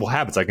sustainable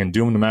habits. I can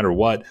do them no matter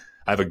what.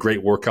 I have a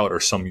great workout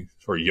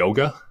or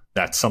yoga.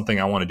 That's something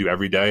I want to do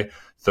every day.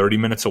 30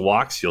 minutes of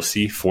walks. You'll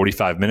see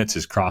 45 minutes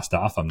is crossed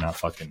off. I'm not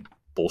fucking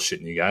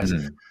bullshitting you guys.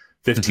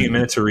 15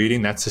 minutes of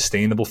reading, that's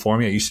sustainable for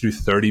me. I used to do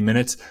 30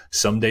 minutes.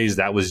 Some days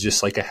that was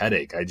just like a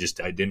headache. I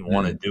didn't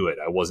want to do it.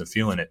 I wasn't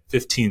feeling it.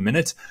 15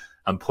 minutes,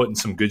 I'm putting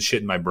some good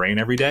shit in my brain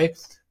every day.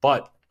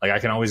 But like, I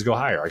can always go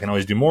higher. I can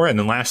always do more. And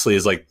then lastly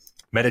is like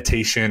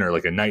meditation or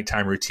like a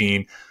nighttime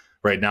routine.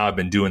 Right now I've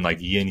been doing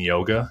like yin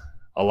yoga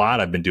a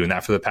lot. I've been doing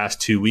that for the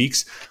past 2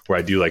 weeks, where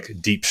I do like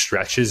deep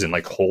stretches and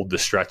like hold the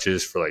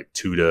stretches for like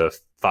 2 to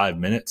 5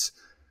 minutes.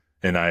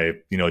 And I,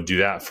 you know, do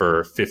that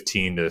for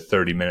 15 to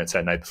 30 minutes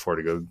at night before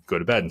to go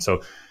to bed. And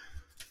so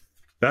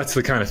that's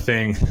the kind of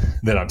thing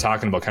that I'm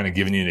talking about, kind of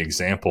giving you an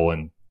example.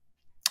 And,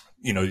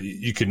 you know,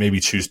 you could maybe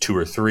choose 2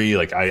 or 3.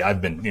 Like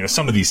I've been, you know,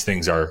 some of these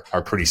things are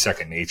pretty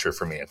second nature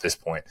for me at this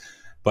point,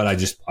 but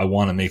I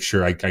want to make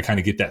sure I kind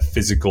of get that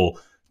physical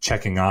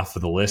checking off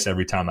of the list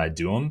every time I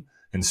do them.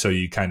 And so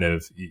you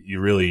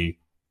really,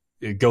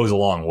 it goes a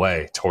long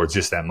way towards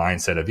just that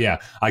mindset of, yeah,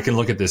 I can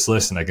look at this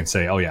list and I can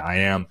say, oh yeah, I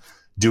am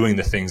doing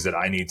the things that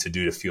I need to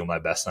do to feel my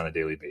best on a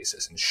daily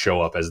basis and show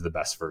up as the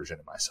best version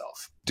of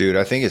myself. Dude,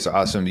 I think it's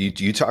awesome.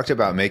 You talked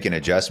about making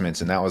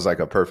adjustments, and that was like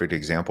a perfect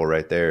example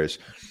right there. Is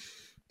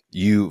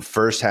you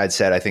first had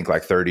said, I think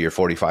like 30 or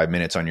 45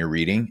 minutes on your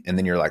reading. And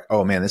then you're like,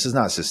 oh man, this is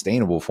not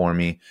sustainable for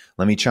me.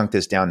 Let me chunk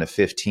this down to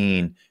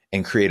 15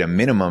 and create a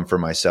minimum for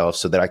myself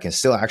so that I can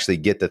still actually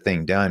get the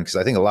thing done. Cause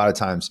I think a lot of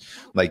times,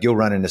 like, you'll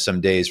run into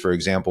some days, for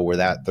example, where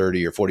that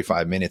 30 or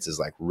 45 minutes is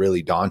like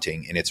really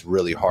daunting, and it's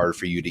really hard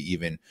for you to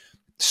even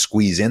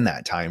squeeze in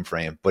that time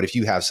frame. But if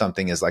you have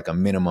something as like a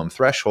minimum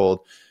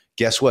threshold,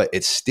 guess what?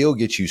 It still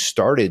gets you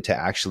started to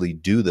actually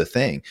do the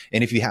thing.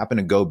 And if you happen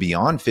to go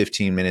beyond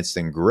 15 minutes,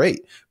 then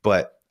great.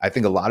 But I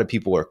think a lot of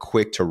people are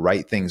quick to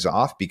write things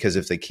off, because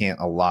if they can't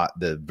allot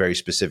the very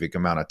specific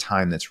amount of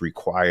time that's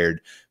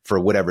required for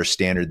whatever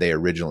standard they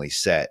originally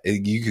set.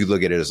 You could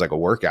look at it as like a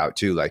workout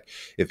too. Like,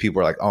 if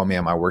people are like, oh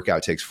man, my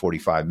workout takes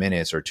 45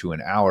 minutes or to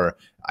an hour,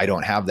 I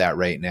don't have that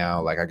right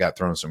now. Like, I got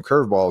thrown some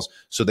curveballs.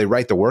 So they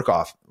write the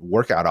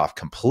workout off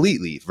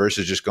completely,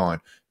 versus just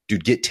going,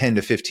 dude, get 10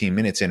 to 15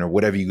 minutes in, or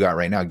whatever you got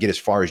right now, get as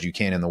far as you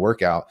can in the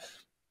workout,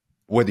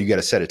 whether you got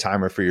to set a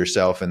timer for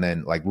yourself and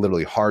then like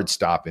literally hard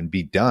stop and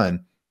be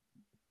done.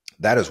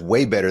 That is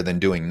way better than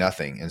doing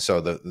nothing. And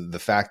so the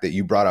fact that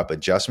you brought up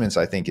adjustments,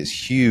 I think, is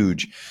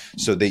huge,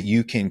 so that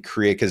you can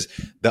create, because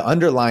the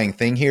underlying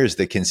thing here is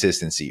the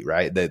consistency,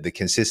 right? The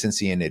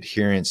consistency and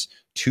adherence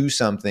to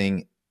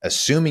something,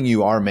 assuming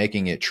you are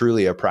making it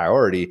truly a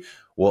priority,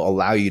 will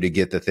allow you to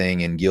get the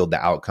thing and yield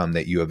the outcome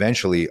that you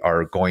eventually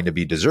are going to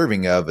be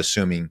deserving of,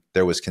 assuming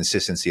there was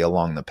consistency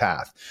along the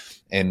path.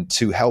 And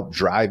to help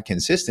drive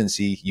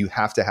consistency, you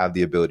have to have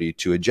the ability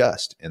to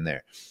adjust in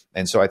there.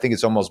 And so I think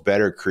it's almost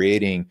better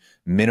creating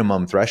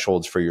minimum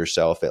thresholds for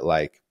yourself at,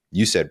 like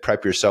you said,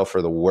 prep yourself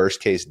for the worst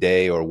case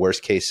day or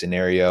worst case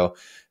scenario,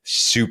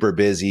 super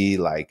busy,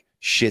 like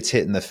shit's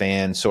hitting the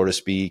fan, so to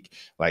speak.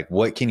 Like,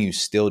 what can you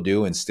still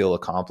do and still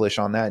accomplish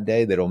on that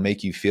day that'll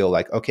make you feel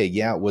like, okay,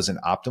 yeah, it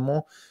wasn't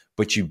optimal,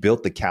 but you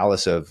built the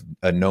callus of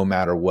a no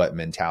matter what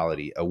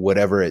mentality, a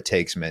whatever it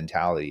takes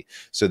mentality,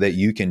 so that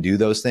you can do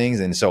those things.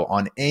 And so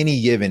on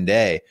any given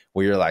day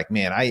where you're like,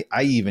 man, I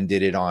even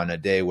did it on a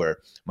day where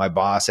my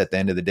boss at the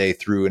end of the day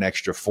threw an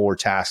extra 4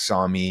 tasks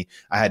on me.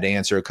 I had to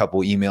answer a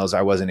couple emails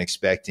I wasn't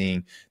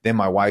expecting. Then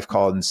my wife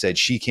called and said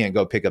she can't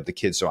go pick up the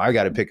kids, so I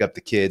got to pick up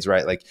the kids,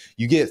 right? Like,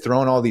 you get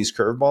thrown all these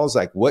curveballs.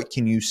 Like, what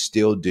can you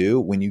still do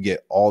when you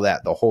get all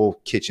that, the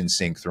whole kitchen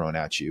sink thrown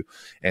at you?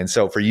 And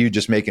so for you,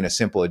 just making a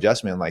simple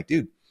adjustment, like,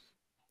 dude,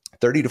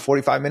 30 to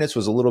 45 minutes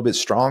was a little bit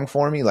strong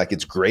for me. Like,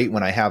 it's great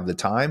when I have the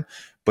time,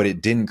 but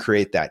it didn't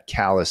create that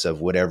callus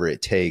of whatever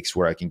it takes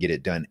where I can get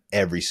it done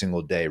every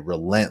single day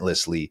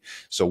relentlessly.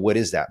 So what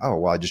is that? Oh,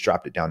 well, I just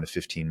dropped it down to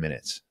 15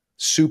 minutes.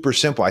 Super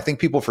simple. I think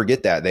people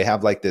forget that. They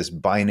have like this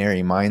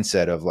binary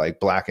mindset of like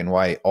black and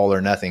white, all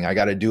or nothing. I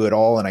got to do it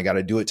all and I got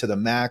to do it to the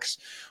max,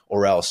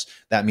 or else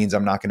that means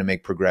I'm not going to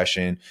make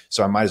progression.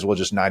 So I might as well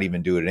just not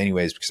even do it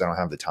anyways because I don't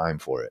have the time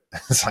for it.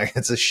 It's like,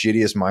 it's the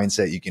shittiest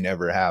mindset you can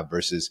ever have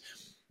versus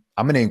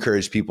I'm going to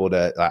encourage people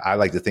to, I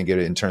like to think of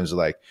it in terms of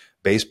like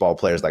baseball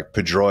players like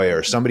Pedroia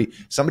or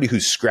somebody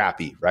who's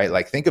scrappy, right?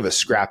 Like, think of a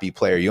scrappy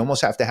player. You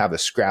almost have to have a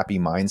scrappy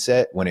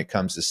mindset when it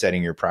comes to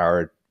setting your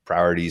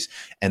priorities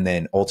and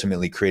then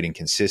ultimately creating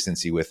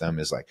consistency with them.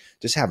 Is like,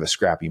 just have a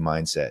scrappy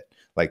mindset.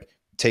 Like,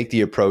 take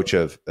the approach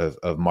of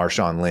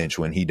Marshawn Lynch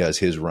when he does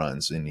his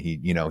runs and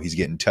he's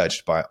getting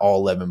touched by all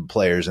 11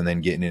 players and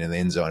then getting into the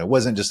end zone. It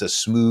wasn't just a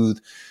smooth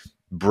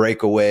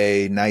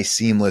breakaway, nice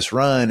seamless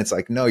run. It's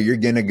like, no, you're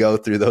going to go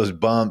through those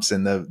bumps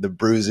and the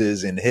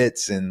bruises and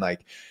hits, and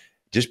like,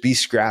 just be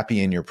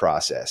scrappy in your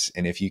process.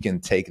 And if you can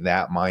take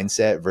that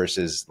mindset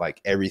versus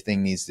like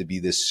everything needs to be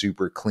this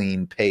super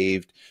clean,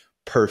 paved,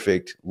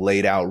 perfect,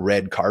 laid out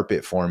red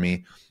carpet for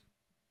me,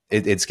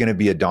 it's going to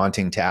be a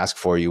daunting task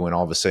for you when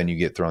all of a sudden you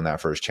get thrown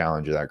that first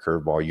challenge or that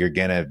curveball. You're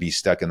going to be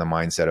stuck in the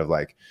mindset of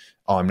like,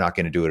 oh, I'm not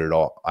going to do it at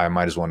all. I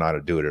might as well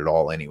not do it at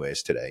all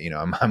anyways today.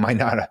 I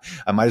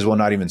might as well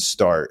not even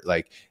start.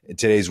 Like,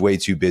 today's way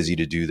too busy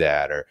to do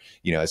that. Or,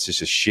 it's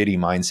just a shitty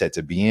mindset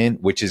to be in,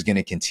 which is going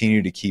to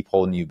continue to keep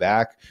holding you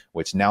back,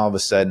 which now all of a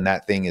sudden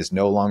that thing is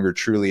no longer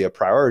truly a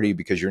priority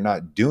because you're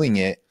not doing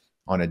it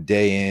on a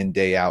day in,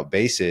 day out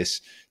basis,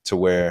 to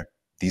where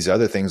these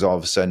other things all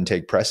of a sudden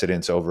take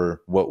precedence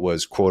over what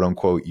was quote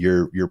unquote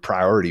your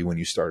priority when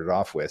you started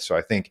off with. So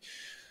I think,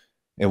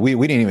 and we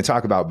didn't even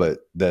talk about, but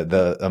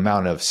the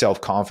amount of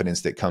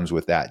self-confidence that comes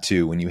with that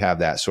too, when you have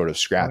that sort of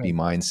scrappy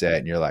mindset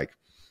and you're like,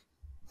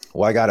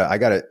 well,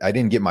 I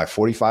didn't get my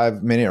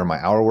 45-minute or my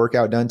hour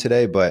workout done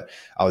today, but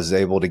I was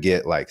able to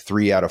get like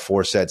 3 out of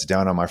 4 sets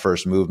done on my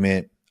first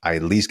movement. I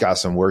at least got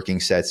some working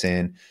sets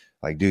in.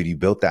 Like, dude, you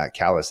built that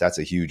callus. That's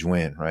a huge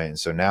win, right? And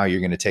so now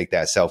you're going to take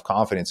that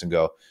self-confidence and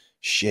go,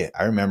 shit,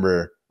 I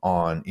remember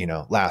on,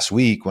 last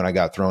week when I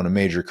got thrown a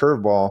major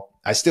curveball,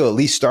 I still at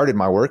least started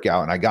my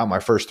workout and I got my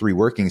first 3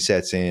 working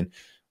sets in.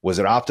 Was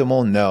it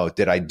optimal? No.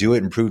 Did I do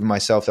it and prove to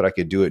myself that I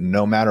could do it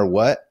no matter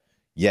what?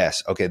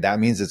 Yes. Okay. That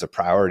means it's a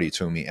priority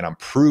to me, and I'm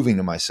proving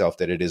to myself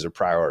that it is a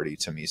priority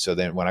to me. So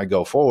then when I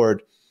go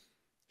forward,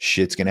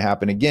 shit's going to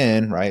happen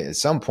again, right? At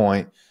some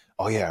point,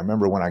 oh yeah, I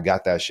remember when I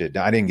got that shit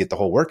done. I didn't get the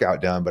whole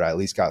workout done, but I at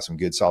least got some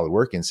good solid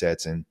working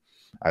sets, and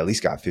I at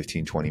least got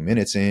 15, 20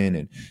 minutes in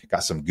and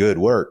got some good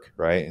work,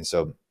 right?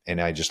 And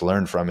I just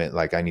learned from it,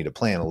 like, I need to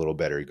plan a little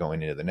better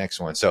going into the next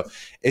one. So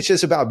it's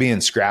just about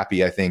being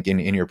scrappy, I think, in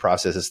your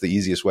process. It's the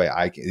easiest way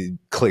it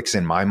clicks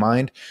in my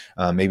mind.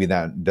 Maybe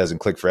that doesn't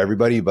click for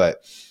everybody,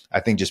 but I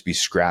think just be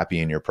scrappy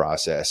in your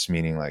process,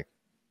 meaning like,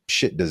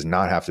 shit does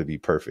not have to be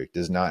perfect,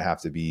 does not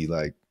have to be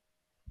like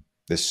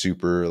this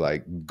super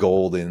like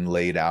golden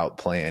laid out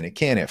plan. It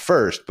can at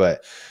first,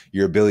 but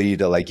your ability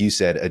to, like you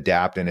said,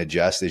 adapt and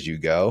adjust as you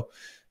go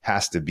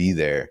has to be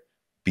there.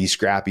 Be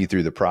scrappy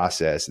through the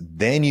process.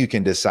 Then you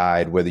can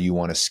decide whether you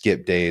want to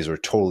skip days or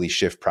totally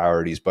shift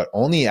priorities, but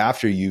only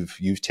after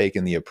you've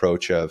taken the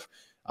approach of,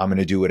 I'm going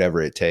to do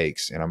whatever it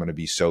takes. And I'm going to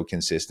be so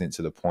consistent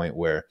to the point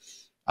where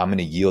I'm going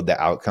to yield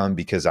the outcome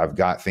because I've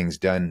got things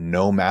done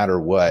no matter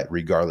what,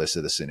 regardless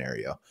of the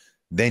scenario.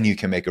 Then you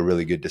can make a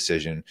really good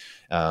decision,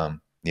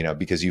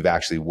 because you've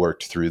actually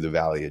worked through the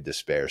valley of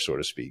despair, so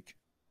to speak.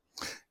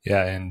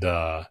 Yeah. And,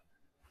 I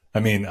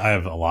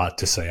have a lot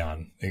to say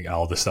on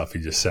all the stuff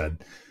you just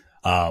said.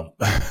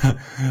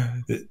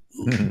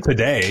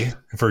 Today,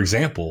 for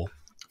example,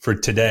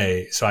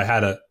 so I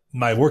had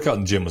my workout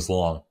in the gym was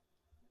long.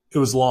 It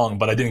was long,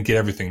 but I didn't get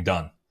everything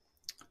done.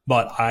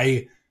 But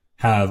I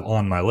have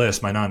on my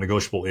list, my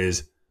non-negotiable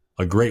is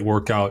a great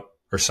workout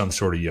or some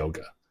sort of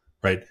yoga,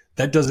 right?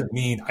 That doesn't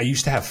mean I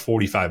used to have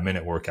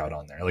 45-minute workout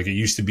on there. Like, it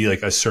used to be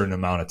like a certain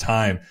amount of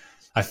time.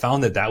 I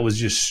found that was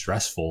just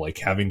stressful, like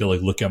having to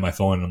like look at my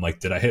phone and I'm like,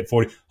 did I hit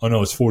 40? Oh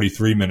no, it's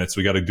 43 minutes.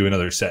 We got to do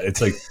another set.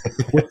 It's like,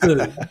 what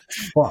the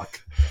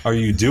fuck are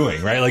you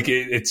doing? Right. Like,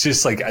 it's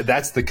just like,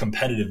 that's the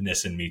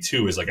competitiveness in me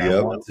too, is like, yep. I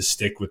want to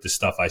stick with the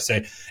stuff I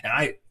say. And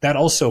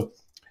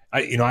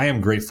I am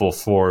grateful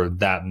for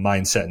that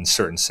mindset in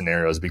certain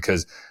scenarios,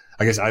 because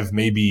I guess I've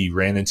maybe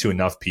ran into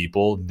enough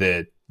people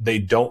that they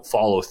don't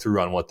follow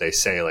through on what they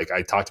say. Like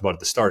I talked about at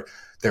the start,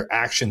 their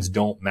actions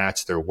don't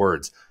match their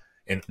words.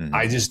 And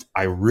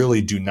I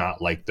really do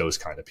not like those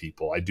kind of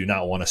people. I do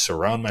not want to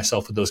surround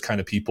myself with those kind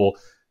of people.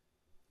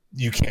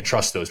 You can't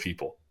trust those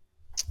people.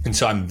 And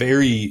so I'm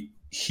very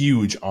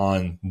huge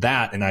on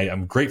that. And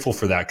I'm grateful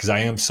for that because I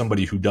am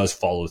somebody who does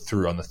follow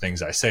through on the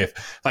things I say.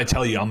 If I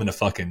tell you I'm going to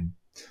fucking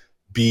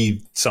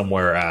be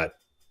somewhere at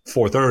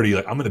 4:30,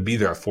 like I'm going to be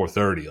there at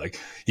 4:30. Like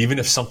even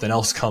if something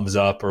else comes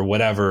up or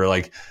whatever,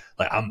 like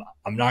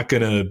I'm not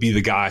going to be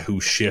the guy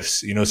who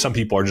shifts. You know, some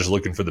people are just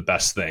looking for the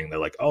best thing. They're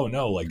like, oh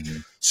no, like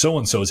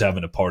so-and-so is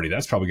having a party.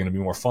 That's probably going to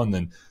be more fun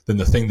than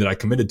the thing that I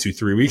committed to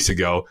 3 weeks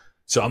ago.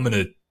 So I'm going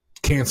to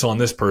cancel on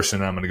this person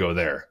and I'm going to go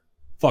there.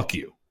 Fuck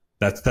you.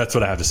 That's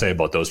what I have to say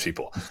about those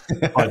people.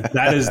 But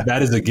that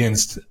is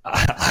against.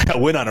 I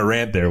went on a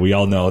rant there. We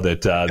all know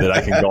that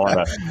I can go on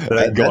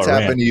a that's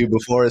happened to you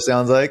before. It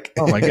sounds like.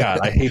 Oh my God,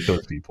 I hate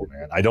those people,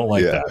 man. I don't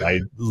like that. I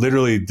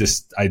literally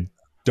I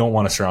don't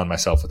want to surround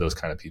myself with those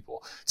kind of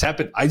people. It's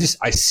happened. I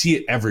see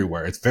it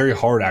everywhere. It's very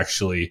hard,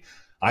 actually.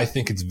 I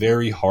think it's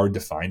very hard to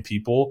find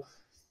people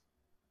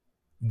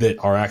that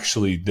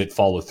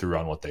follow through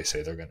on what they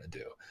say they're going to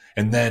do.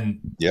 And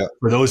then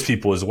for those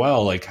people as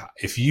well, like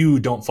if you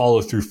don't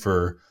follow through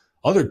for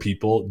other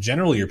people,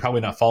 generally you're probably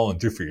not following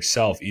through for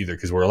yourself either,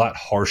 because we're a lot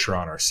harsher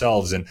on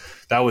ourselves. And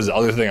that was the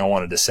other thing I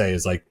wanted to say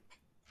is like,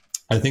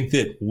 I think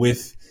that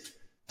with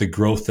the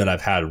growth that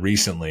I've had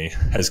recently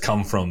has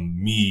come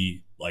from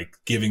me like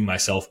giving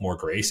myself more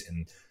grace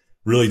and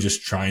really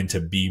just trying to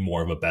be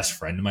more of a best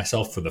friend to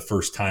myself for the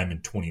first time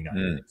in 29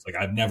 years. Like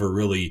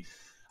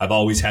I've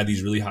always had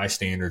these really high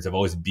standards. I've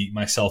always beat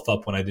myself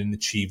up when I didn't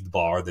achieve the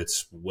bar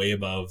that's way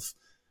above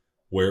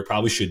where it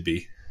probably should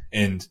be.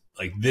 And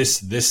like this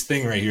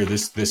thing right here,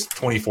 this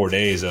 24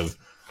 days of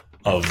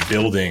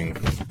building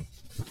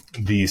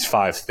these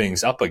 5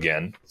 things up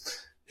again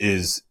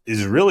is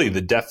really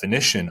the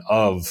definition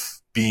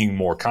of being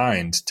more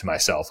kind to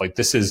myself. Like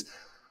this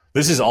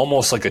is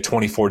almost like a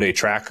 24-day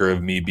tracker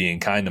of me being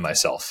kind to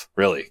myself,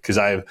 really. Cause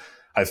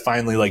I've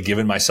finally like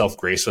given myself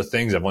grace with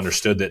things. I've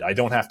understood that I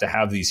don't have to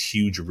have these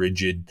huge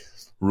rigid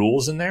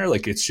rules in there.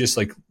 Like it's just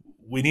like,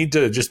 we need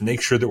to just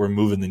make sure that we're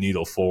moving the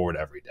needle forward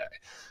every day.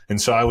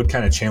 And so I would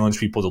kind of challenge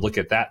people to look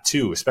at that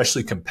too,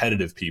 especially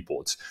competitive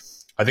people.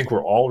 I think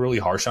we're all really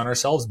harsh on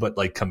ourselves, but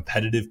like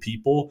competitive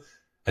people,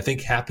 I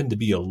think happen to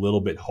be a little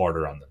bit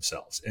harder on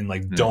themselves and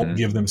like don't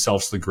give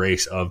themselves the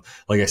grace of,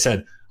 like I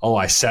said, I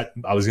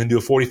was going to do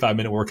a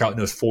 45-minute workout and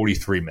it was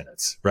 43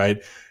 minutes.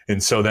 Right.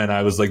 And so then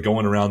I was like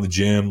going around the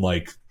gym,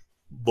 like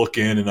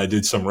looking, and I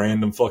did some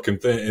random fucking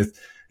thing.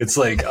 It's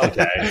like,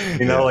 okay,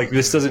 like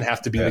this doesn't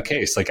have to be the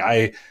case. Like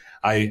I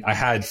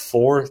had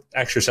 4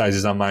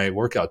 exercises on my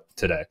workout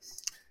today.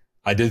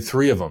 I did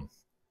 3 of them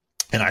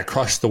and I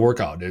crushed the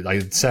workout. I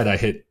said I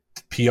hit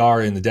PR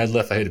in the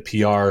deadlift. I hit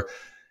a PR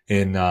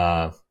in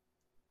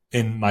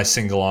my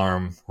single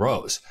arm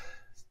rows.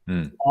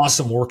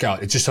 Awesome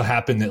workout. It just so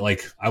happened that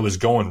like I was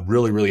going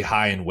really, really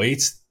high in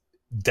weights.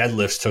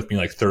 Deadlifts took me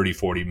like 30,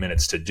 40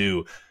 minutes to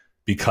do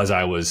because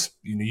I was,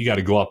 you got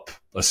to go up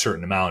a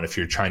certain amount if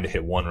you're trying to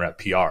hit 1 rep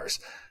PRs.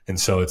 And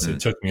so it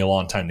took me a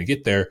long time to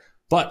get there,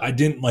 but I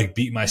didn't like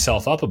beat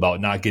myself up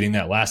about not getting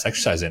that last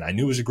exercise in. I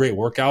knew it was a great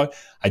workout.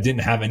 I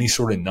didn't have any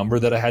sort of number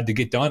that I had to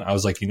get done. I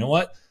was like, you know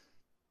what?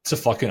 It's a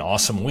fucking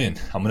awesome win.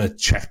 I'm going to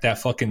check that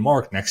fucking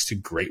mark next to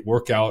great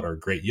workout or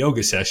great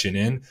yoga session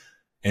in,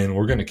 and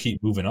we're going to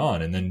keep moving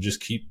on and then just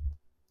keep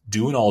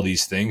doing all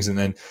these things. And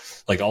then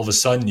like all of a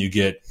sudden you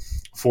get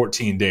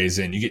 14 days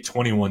in, you get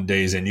 21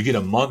 days in, you get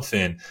a month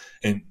in.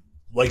 And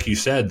like you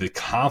said, the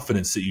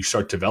confidence that you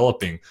start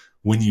developing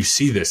when you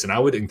see this. And I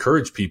would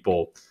encourage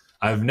people,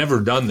 I've never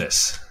done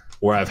this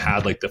where I've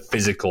had like the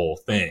physical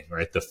thing,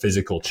 right? The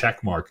physical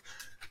check mark.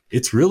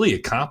 It's really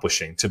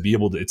accomplishing to be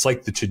able to, it's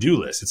like the to-do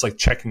list. It's like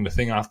checking the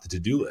thing off the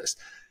to-do list.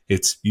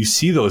 You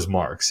see those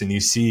marks and you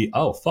see,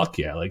 oh, fuck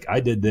yeah. Like I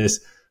did this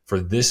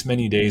for this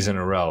many days in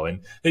a row.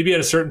 And maybe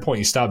at a certain point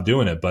you stop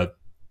doing it, but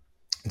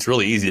it's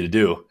really easy to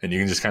do. And you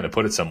can just kind of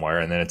put it somewhere.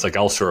 And then it's like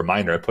also a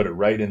reminder. I put it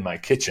right in my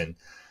kitchen.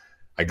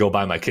 I go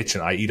by my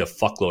kitchen. I eat a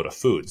fuckload of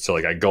food. So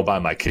like I go by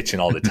my kitchen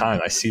all the time.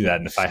 I see that.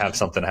 And if I have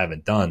something I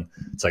haven't done,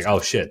 it's like,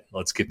 oh shit,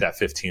 let's get that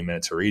 15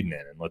 minutes of reading in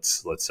and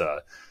let's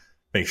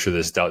make sure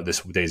this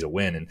day's a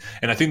win.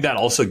 And I think that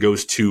also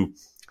goes to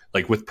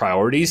like with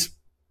priorities,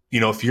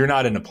 if you're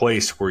not in a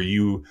place where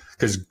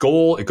because it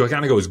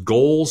kind of goes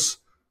goals,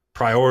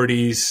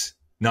 priorities,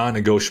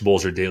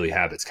 non-negotiables, or daily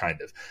habits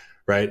kind of,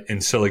 right?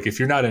 And so like if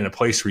you're not in a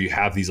place where you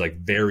have these like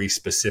very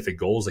specific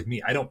goals, like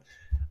me, I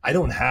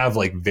don't have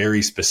like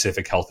very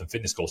specific health and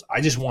fitness goals. I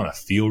just want to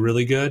feel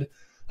really good.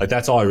 Like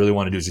that's all I really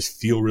want to do is just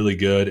feel really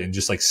good and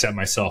just like set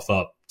myself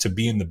up to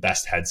be in the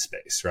best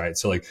headspace, right?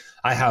 So like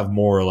I have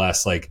more or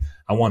less like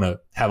I want to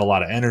have a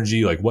lot of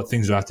energy. Like what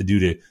things do I have to do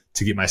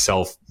to get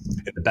myself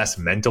in the best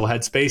mental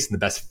headspace and the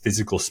best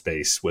physical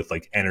space with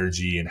like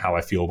energy and how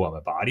I feel about my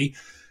body.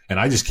 And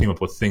I just came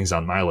up with things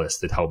on my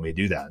list that helped me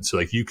do that. And so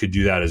like you could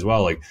do that as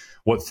well. Like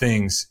what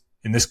things,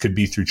 and this could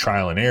be through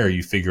trial and error,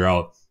 you figure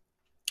out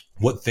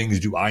what things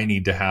do I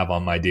need to have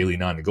on my daily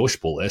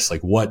non-negotiable list?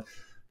 Like what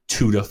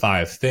 2 to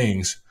 5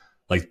 things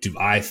like do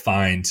I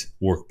find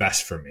work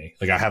best for me?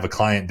 Like I have a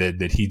client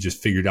that he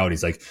just figured out.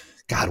 He's like,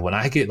 God, when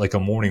I get like a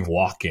morning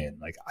walk in,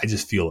 like I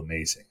just feel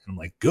amazing. I'm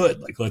like,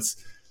 good.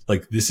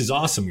 Like this is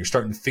awesome. You're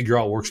starting to figure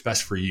out what works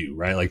best for you,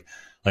 right?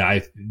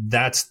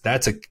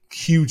 That's a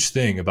huge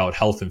thing about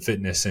health and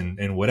fitness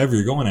and whatever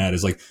you're going at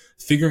is like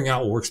figuring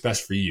out what works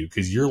best for you,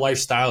 because your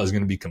lifestyle is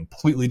going to be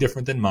completely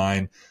different than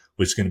mine,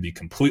 which is going to be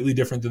completely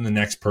different than the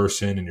next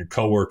person and your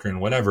coworker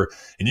and whatever.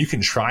 And you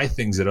can try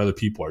things that other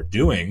people are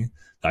doing.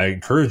 I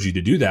encourage you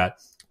to do that,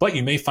 but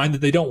you may find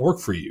that they don't work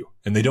for you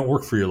and they don't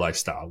work for your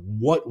lifestyle.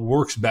 What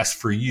works best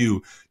for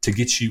you to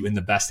get you in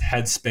the best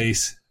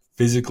headspace,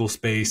 physical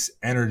space,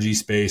 energy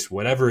space,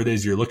 whatever it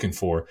is you're looking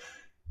for?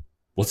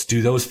 Let's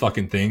do those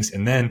fucking things.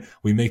 And then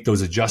we make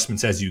those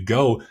adjustments as you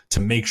go to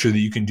make sure that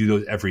you can do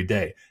those every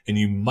day. And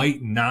you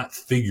might not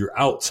figure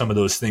out some of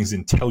those things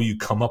until you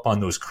come up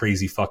on those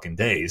crazy fucking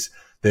days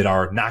that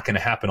are not going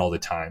to happen all the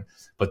time.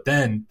 But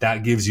then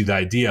that gives you the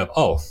idea of,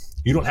 oh,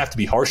 you don't have to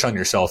be harsh on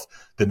yourself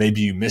that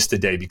maybe you missed a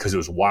day because it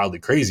was wildly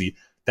crazy.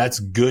 That's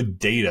good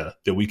data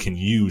that we can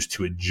use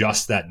to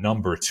adjust that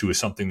number to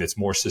something that's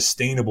more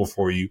sustainable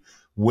for you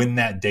when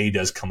that day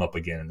does come up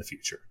again in the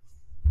future.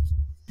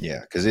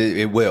 Yeah, because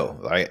it will,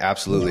 right?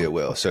 Absolutely, it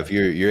will. So if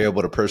you're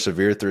able to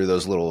persevere through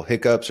those little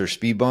hiccups or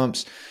speed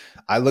bumps,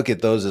 I look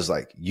at those as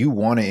like, you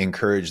want to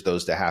encourage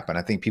those to happen.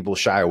 I think people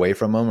shy away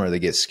from them, or they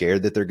get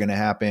scared that they're going to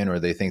happen, or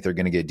they think they're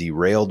going to get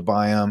derailed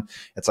by them.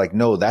 It's like,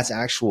 no, that's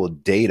actual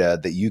data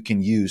that you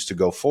can use to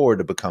go forward,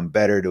 to become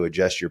better, to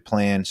adjust your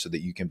plan so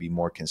that you can be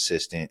more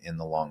consistent in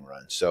the long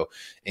run. So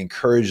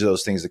encourage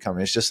those things to come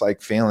in. It's just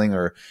like failing,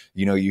 or,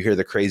 you know, you hear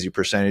the crazy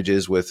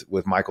percentages with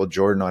Michael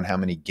Jordan on how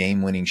many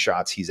game-winning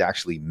shots he's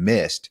actually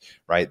missed,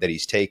 right, that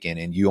he's taken,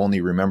 and you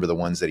only remember the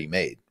ones that he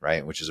made,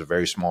 right, which is a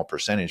very small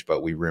percentage,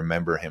 but we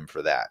remember him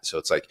for that. So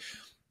it's like,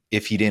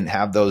 if he didn't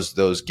have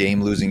those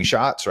game losing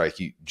shots, right,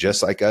 he,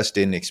 just like us,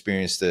 didn't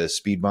experience the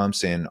speed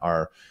bumps in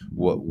our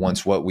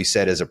what we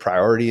set as a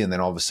priority, and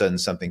then all of a sudden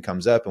something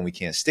comes up and we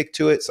can't stick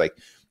to it. It's like,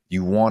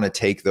 you want to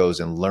take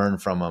those and learn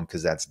from them,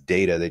 because that's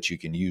data that you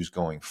can use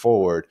going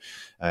forward.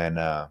 And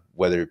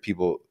whether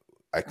people,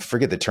 I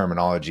forget the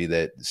terminology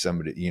that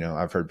somebody, you know,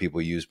 I've heard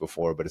people use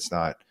before, but it's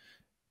not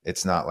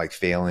like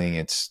failing,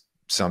 it's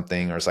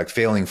something, or it's like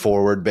failing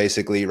forward,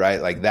 basically,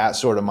 right? Like that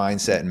sort of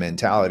mindset and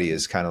mentality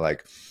is kind of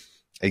like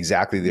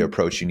exactly the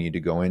approach you need to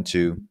go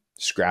into.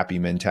 Scrappy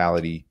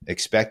mentality,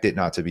 expect it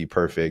not to be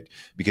perfect,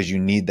 because you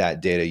need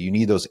that data, you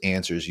need those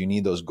answers, you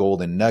need those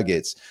golden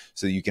nuggets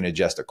so that you can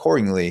adjust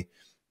accordingly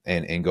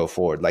and go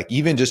forward. Like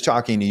even just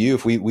talking to you,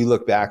 if we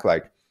look back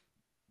like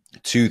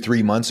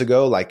 2-3 months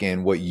ago, like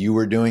in what you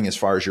were doing as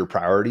far as your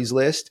priorities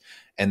list,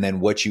 and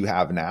then what you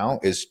have now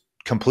is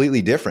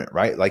completely different,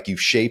 right? Like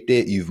you've shaped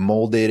it, you've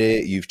molded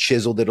it, you've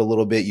chiseled it a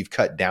little bit, you've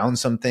cut down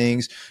some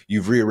things,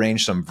 you've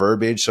rearranged some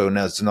verbiage. So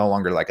now it's no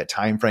longer like a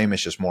time frame,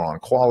 it's just more on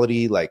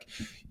quality. Like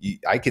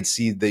I could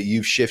see that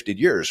you've shifted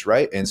yours,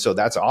 right? And so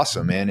that's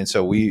awesome, man. And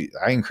so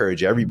I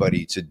encourage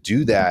everybody to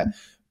do that.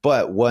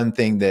 But one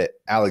thing that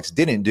Alex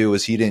didn't do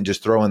is he didn't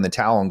just throw in the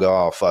towel and go,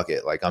 oh, fuck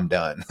it, like I'm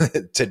done.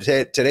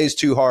 Today's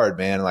too hard,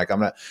 man. Like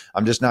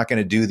I'm just not going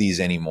to do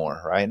these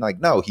anymore, right? And like,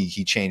 no,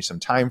 he changed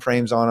some time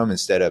frames on them.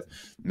 Instead of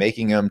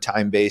making them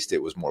time based,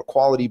 it was more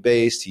quality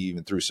based. He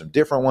even threw some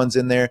different ones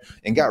in there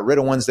and got rid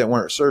of ones that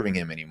weren't serving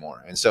him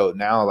anymore. And so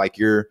now, like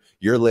your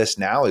list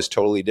now is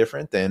totally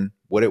different than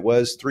what it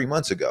was 3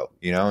 months ago,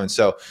 you know?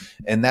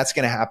 And that's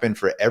going to happen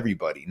for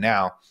everybody.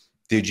 Now,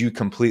 did you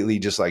completely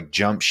just like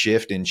jump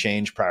shift and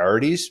change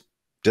priorities?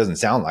 Doesn't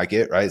sound like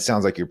it, right? It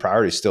sounds like your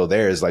priority is still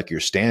there as like your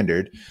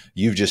standard.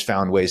 You've just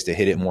found ways to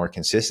hit it more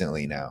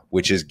consistently now,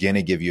 which is going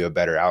to give you a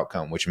better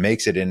outcome, which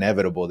makes it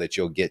inevitable that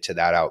you'll get to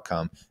that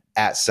outcome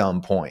at some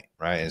point,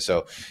 right? And so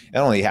it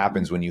only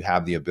happens when you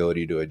have the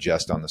ability to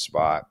adjust on the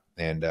spot.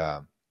 And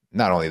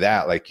not only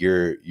that, like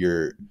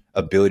your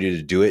ability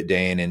to do it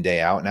day in and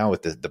day out now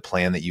with the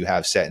plan that you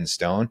have set in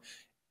stone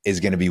is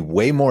going to be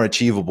way more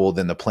achievable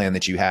than the plan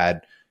that you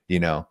had,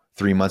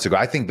 3 months ago.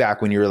 I think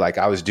back when you were like,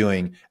 I was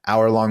doing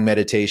hour-long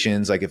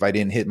meditations. Like if I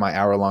didn't hit my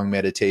hour-long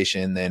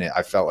meditation, then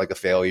I felt like a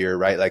failure,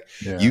 right? Like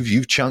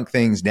you've chunked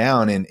things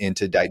down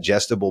into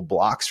digestible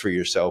blocks for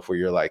yourself where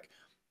you're like,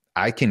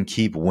 I can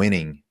keep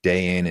winning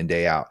day in and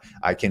day out.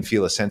 I can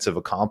feel a sense of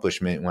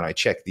accomplishment when I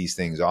check these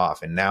things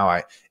off.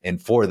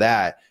 And for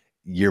that,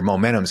 your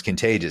momentum's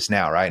contagious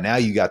now, right? Now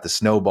you got the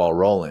snowball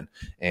rolling,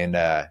 and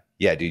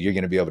yeah, dude, you're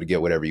going to be able to get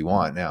whatever you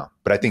want now.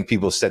 But I think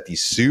people set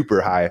these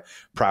super high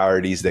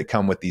priorities that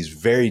come with these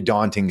very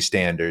daunting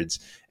standards.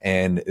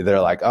 And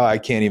they're like, oh, I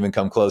can't even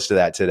come close to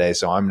that today,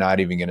 so I'm not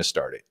even going to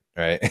start it.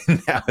 Right.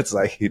 And now it's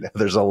like,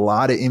 there's a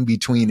lot of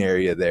in-between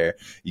area there.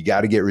 You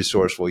got to get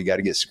resourceful. You got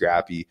to get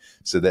scrappy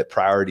so that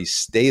priorities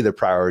stay the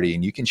priority,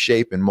 and you can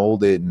shape and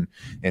mold it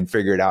and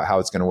figure it out how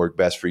it's going to work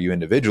best for you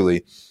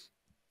individually.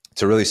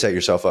 to really set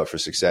yourself up for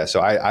success.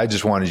 So I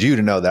just wanted you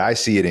to know that I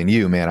see it in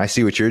you, man. I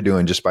see what you're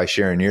doing just by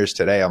sharing yours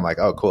today. I'm like,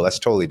 oh, cool. That's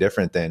totally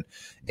different than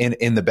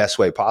in the best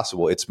way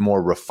possible. It's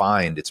more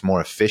refined. It's more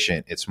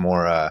efficient. It's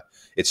more,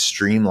 it's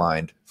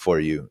streamlined for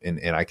you.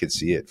 And I could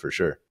see it for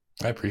sure.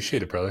 I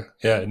appreciate it, brother.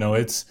 Yeah, no,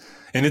 it's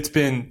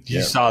been,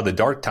 you saw the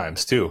dark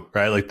times too,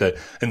 right? Like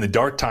the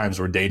dark times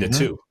were data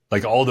too.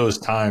 Like all those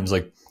times,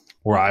 like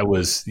where I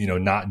was,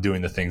 not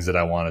doing the things that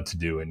I wanted to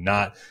do and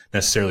not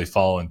necessarily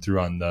following through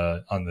on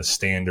the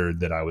standard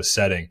that I was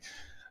setting.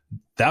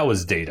 That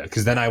was data.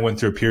 Cause then I went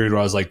through a period where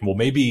I was like, well,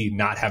 maybe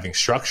not having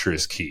structure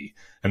is key.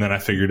 And then I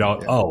figured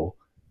out, oh,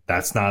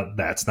 that's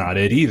not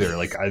it either.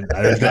 Like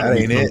there's got to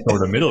be some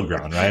sort of middle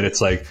ground, right? It's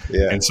like,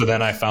 and so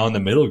then I found the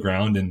middle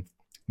ground, and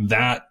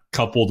that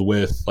coupled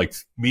with like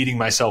meeting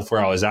myself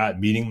where I was at,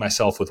 meeting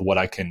myself with what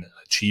I can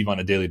achieve on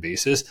a daily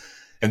basis,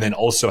 and then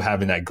also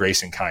having that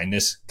grace and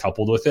kindness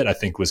coupled with it, I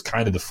think was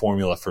kind of the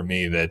formula for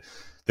me that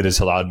has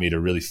allowed me to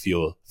really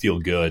feel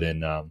good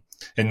and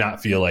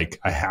not feel like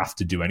I have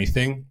to do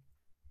anything,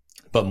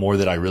 but more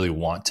that I really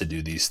want to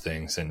do these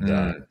things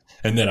and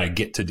then I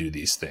get to do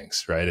these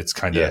things, right? It's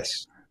kind of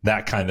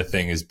that kind of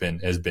thing has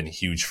been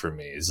huge for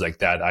me. It's like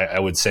that. I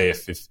would say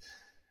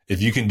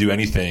if you can do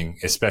anything,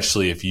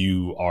 especially if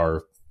you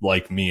are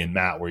like me and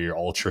Matt, where you're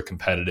ultra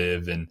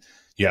competitive and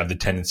you have the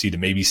tendency to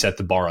maybe set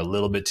the bar a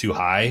little bit too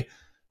high,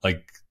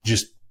 like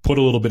just put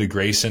a little bit of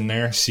grace in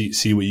there,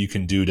 see what you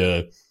can do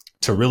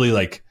to really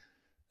like,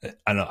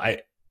 I don't know.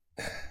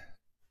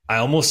 I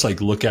almost like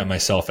look at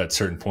myself at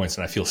certain points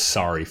and I feel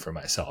sorry for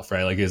myself,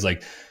 right? Like it's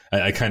like,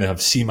 I kind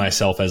of see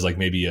myself as like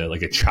maybe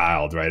a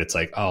child, right? It's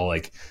like, oh,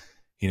 like,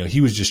 he was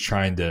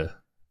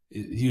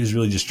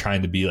really just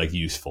trying to be like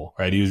useful,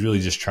 right? He was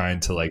really just trying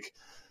to like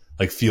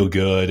feel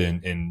good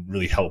and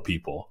really help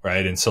people,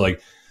 right? And so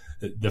like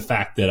the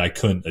fact that I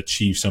couldn't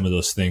achieve some of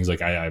those things,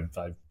 like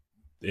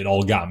it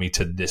all got me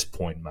to this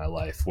point in my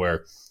life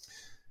where,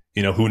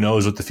 who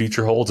knows what the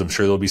future holds. I'm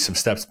sure there'll be some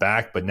steps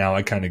back, but now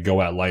I kind of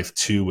go at life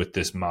too with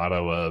this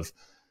motto of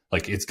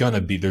like, there's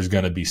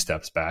going to be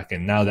steps back.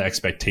 And now the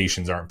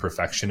expectations aren't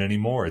perfection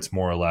anymore. It's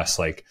more or less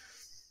like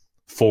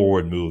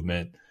forward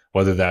movement,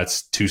 whether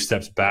that's 2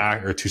 steps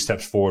back or 2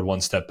 steps forward, 1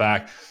 step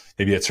back.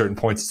 Maybe at certain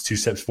points it's 2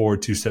 steps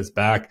forward, 2 steps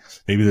back.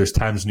 Maybe there's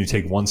times when you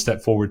take 1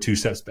 step forward, 2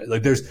 steps back.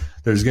 Like there's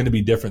going to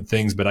be different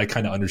things, but I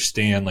kind of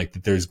understand like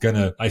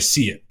that I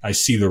see it. I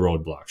see the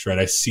roadblocks, right?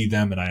 I see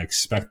them and I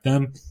expect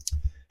them.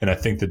 And I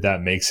think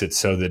that makes it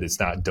so that it's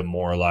not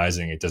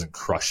demoralizing. It doesn't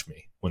crush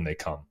me when they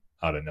come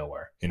out of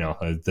nowhere.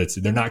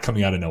 They're not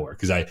coming out of nowhere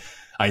because I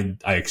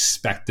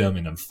expect them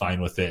and I'm fine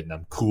with it. And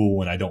I'm cool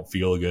when I don't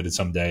feel good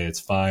someday. It's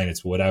fine.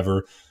 It's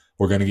whatever.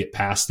 We're going to get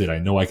past it. I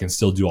know I can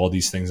still do all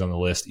these things on the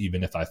list,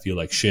 even if I feel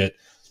like shit.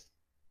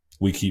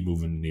 We keep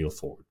moving the needle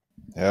forward.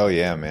 Hell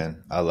yeah,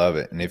 man. I love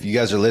it. And if you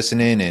guys are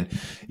listening and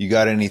you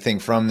got anything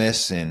from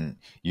this and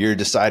you're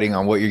deciding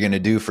on what you're going to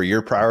do for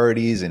your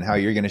priorities and how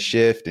you're going to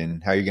shift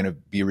and how you're going to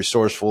be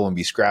resourceful and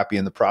be scrappy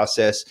in the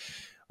process,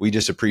 we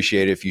just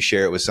appreciate it if you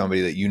share it with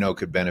somebody that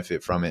could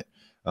benefit from it.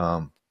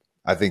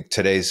 I think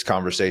today's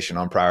conversation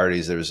on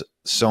priorities, there's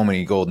so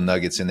many golden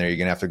nuggets in there. You're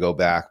going to have to go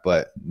back.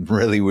 But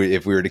really,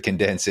 if we were to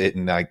condense it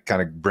and I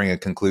kind of bring a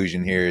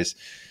conclusion here is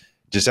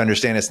just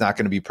understand it's not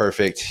going to be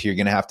perfect. You're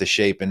going to have to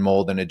shape and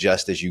mold and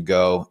adjust as you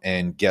go.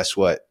 And guess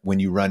what? When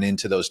you run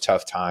into those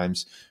tough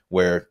times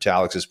where, to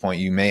Alex's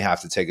point, you may have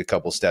to take a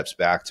couple steps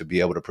back to be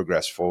able to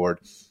progress forward,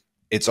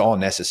 it's all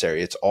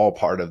necessary. It's all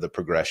part of the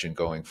progression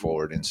going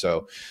forward. And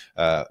so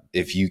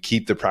if you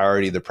keep the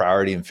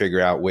priority and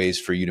figure out ways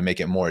for you to make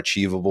it more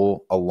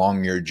achievable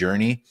along your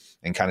journey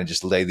and kind of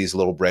just lay these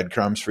little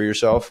breadcrumbs for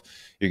yourself,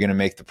 you're going to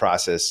make the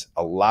process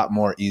a lot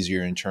more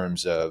easier in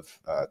terms of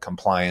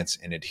compliance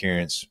and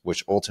adherence,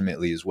 which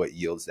ultimately is what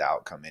yields the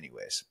outcome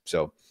anyways.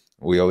 So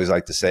we always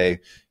like to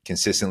say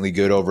consistently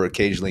good over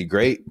occasionally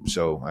great.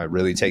 So I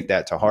really take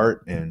that to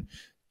heart. And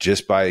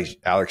just by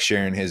Alex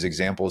sharing his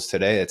examples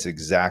today, that's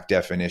exact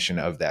definition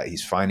of that.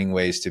 He's finding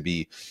ways to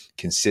be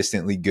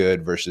consistently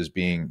good versus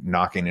being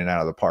knocking it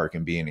out of the park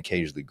and being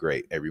occasionally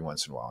great every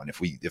once in a while. And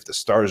if the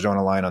stars don't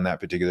align on that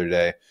particular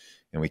day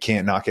and we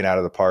can't knock it out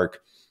of the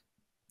park,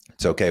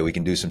 it's okay. We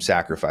can do some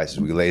sacrifices.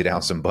 We lay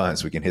down some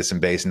bunts. We can hit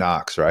some base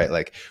knocks, right?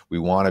 Like we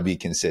want to be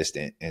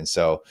consistent. And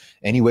so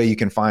any way you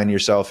can find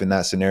yourself in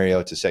that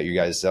scenario to set your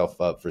guys'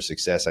 self up for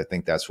success, I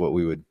think that's what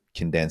we would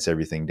condense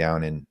everything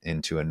down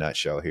into a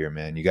nutshell here,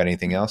 man. You got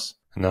anything else?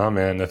 No,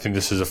 man. I think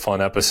this is a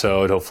fun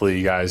episode. Hopefully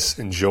you guys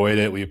enjoyed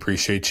it. We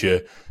appreciate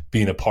you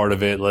being a part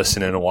of it,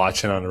 listening and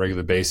watching on a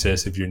regular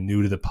basis. If you're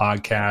new to the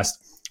podcast,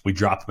 we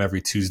drop them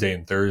every Tuesday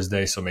and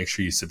Thursday. So make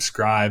sure you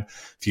subscribe.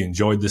 If you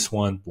enjoyed this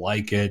one,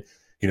 like it.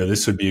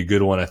 This would be a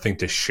good one, I think,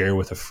 to share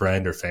with a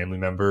friend or family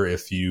member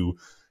if you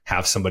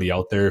have somebody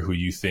out there who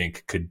you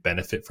think could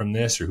benefit from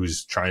this or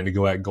who's trying to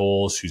go at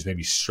goals, who's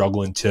maybe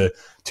struggling to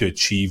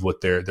achieve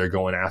what they're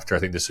going after. I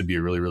think this would be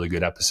a really, really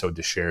good episode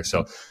to share.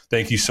 So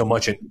thank you so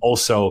much. And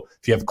also,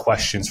 if you have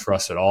questions for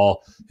us at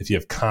all, if you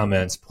have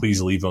comments,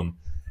 please leave them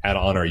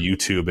on our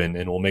YouTube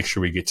and we'll make sure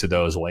we get to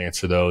those. We'll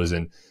answer those.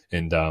 And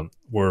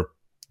we're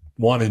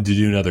wanting to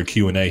do another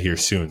Q&A here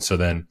soon. So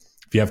then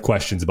if you have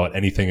questions about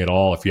anything at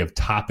all, if you have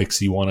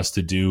topics you want us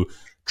to do,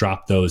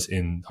 drop those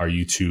in our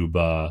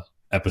YouTube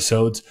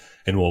episodes,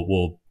 and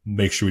we'll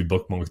make sure we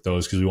bookmark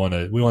those, because we want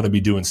to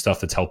be doing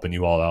stuff that's helping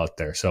you all out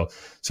there. So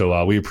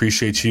we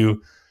appreciate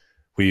you.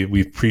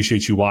 We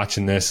appreciate you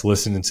watching this,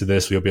 listening to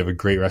this. We hope you have a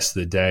great rest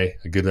of the day,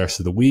 a good rest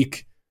of the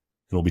week,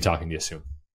 and we'll be talking to you soon.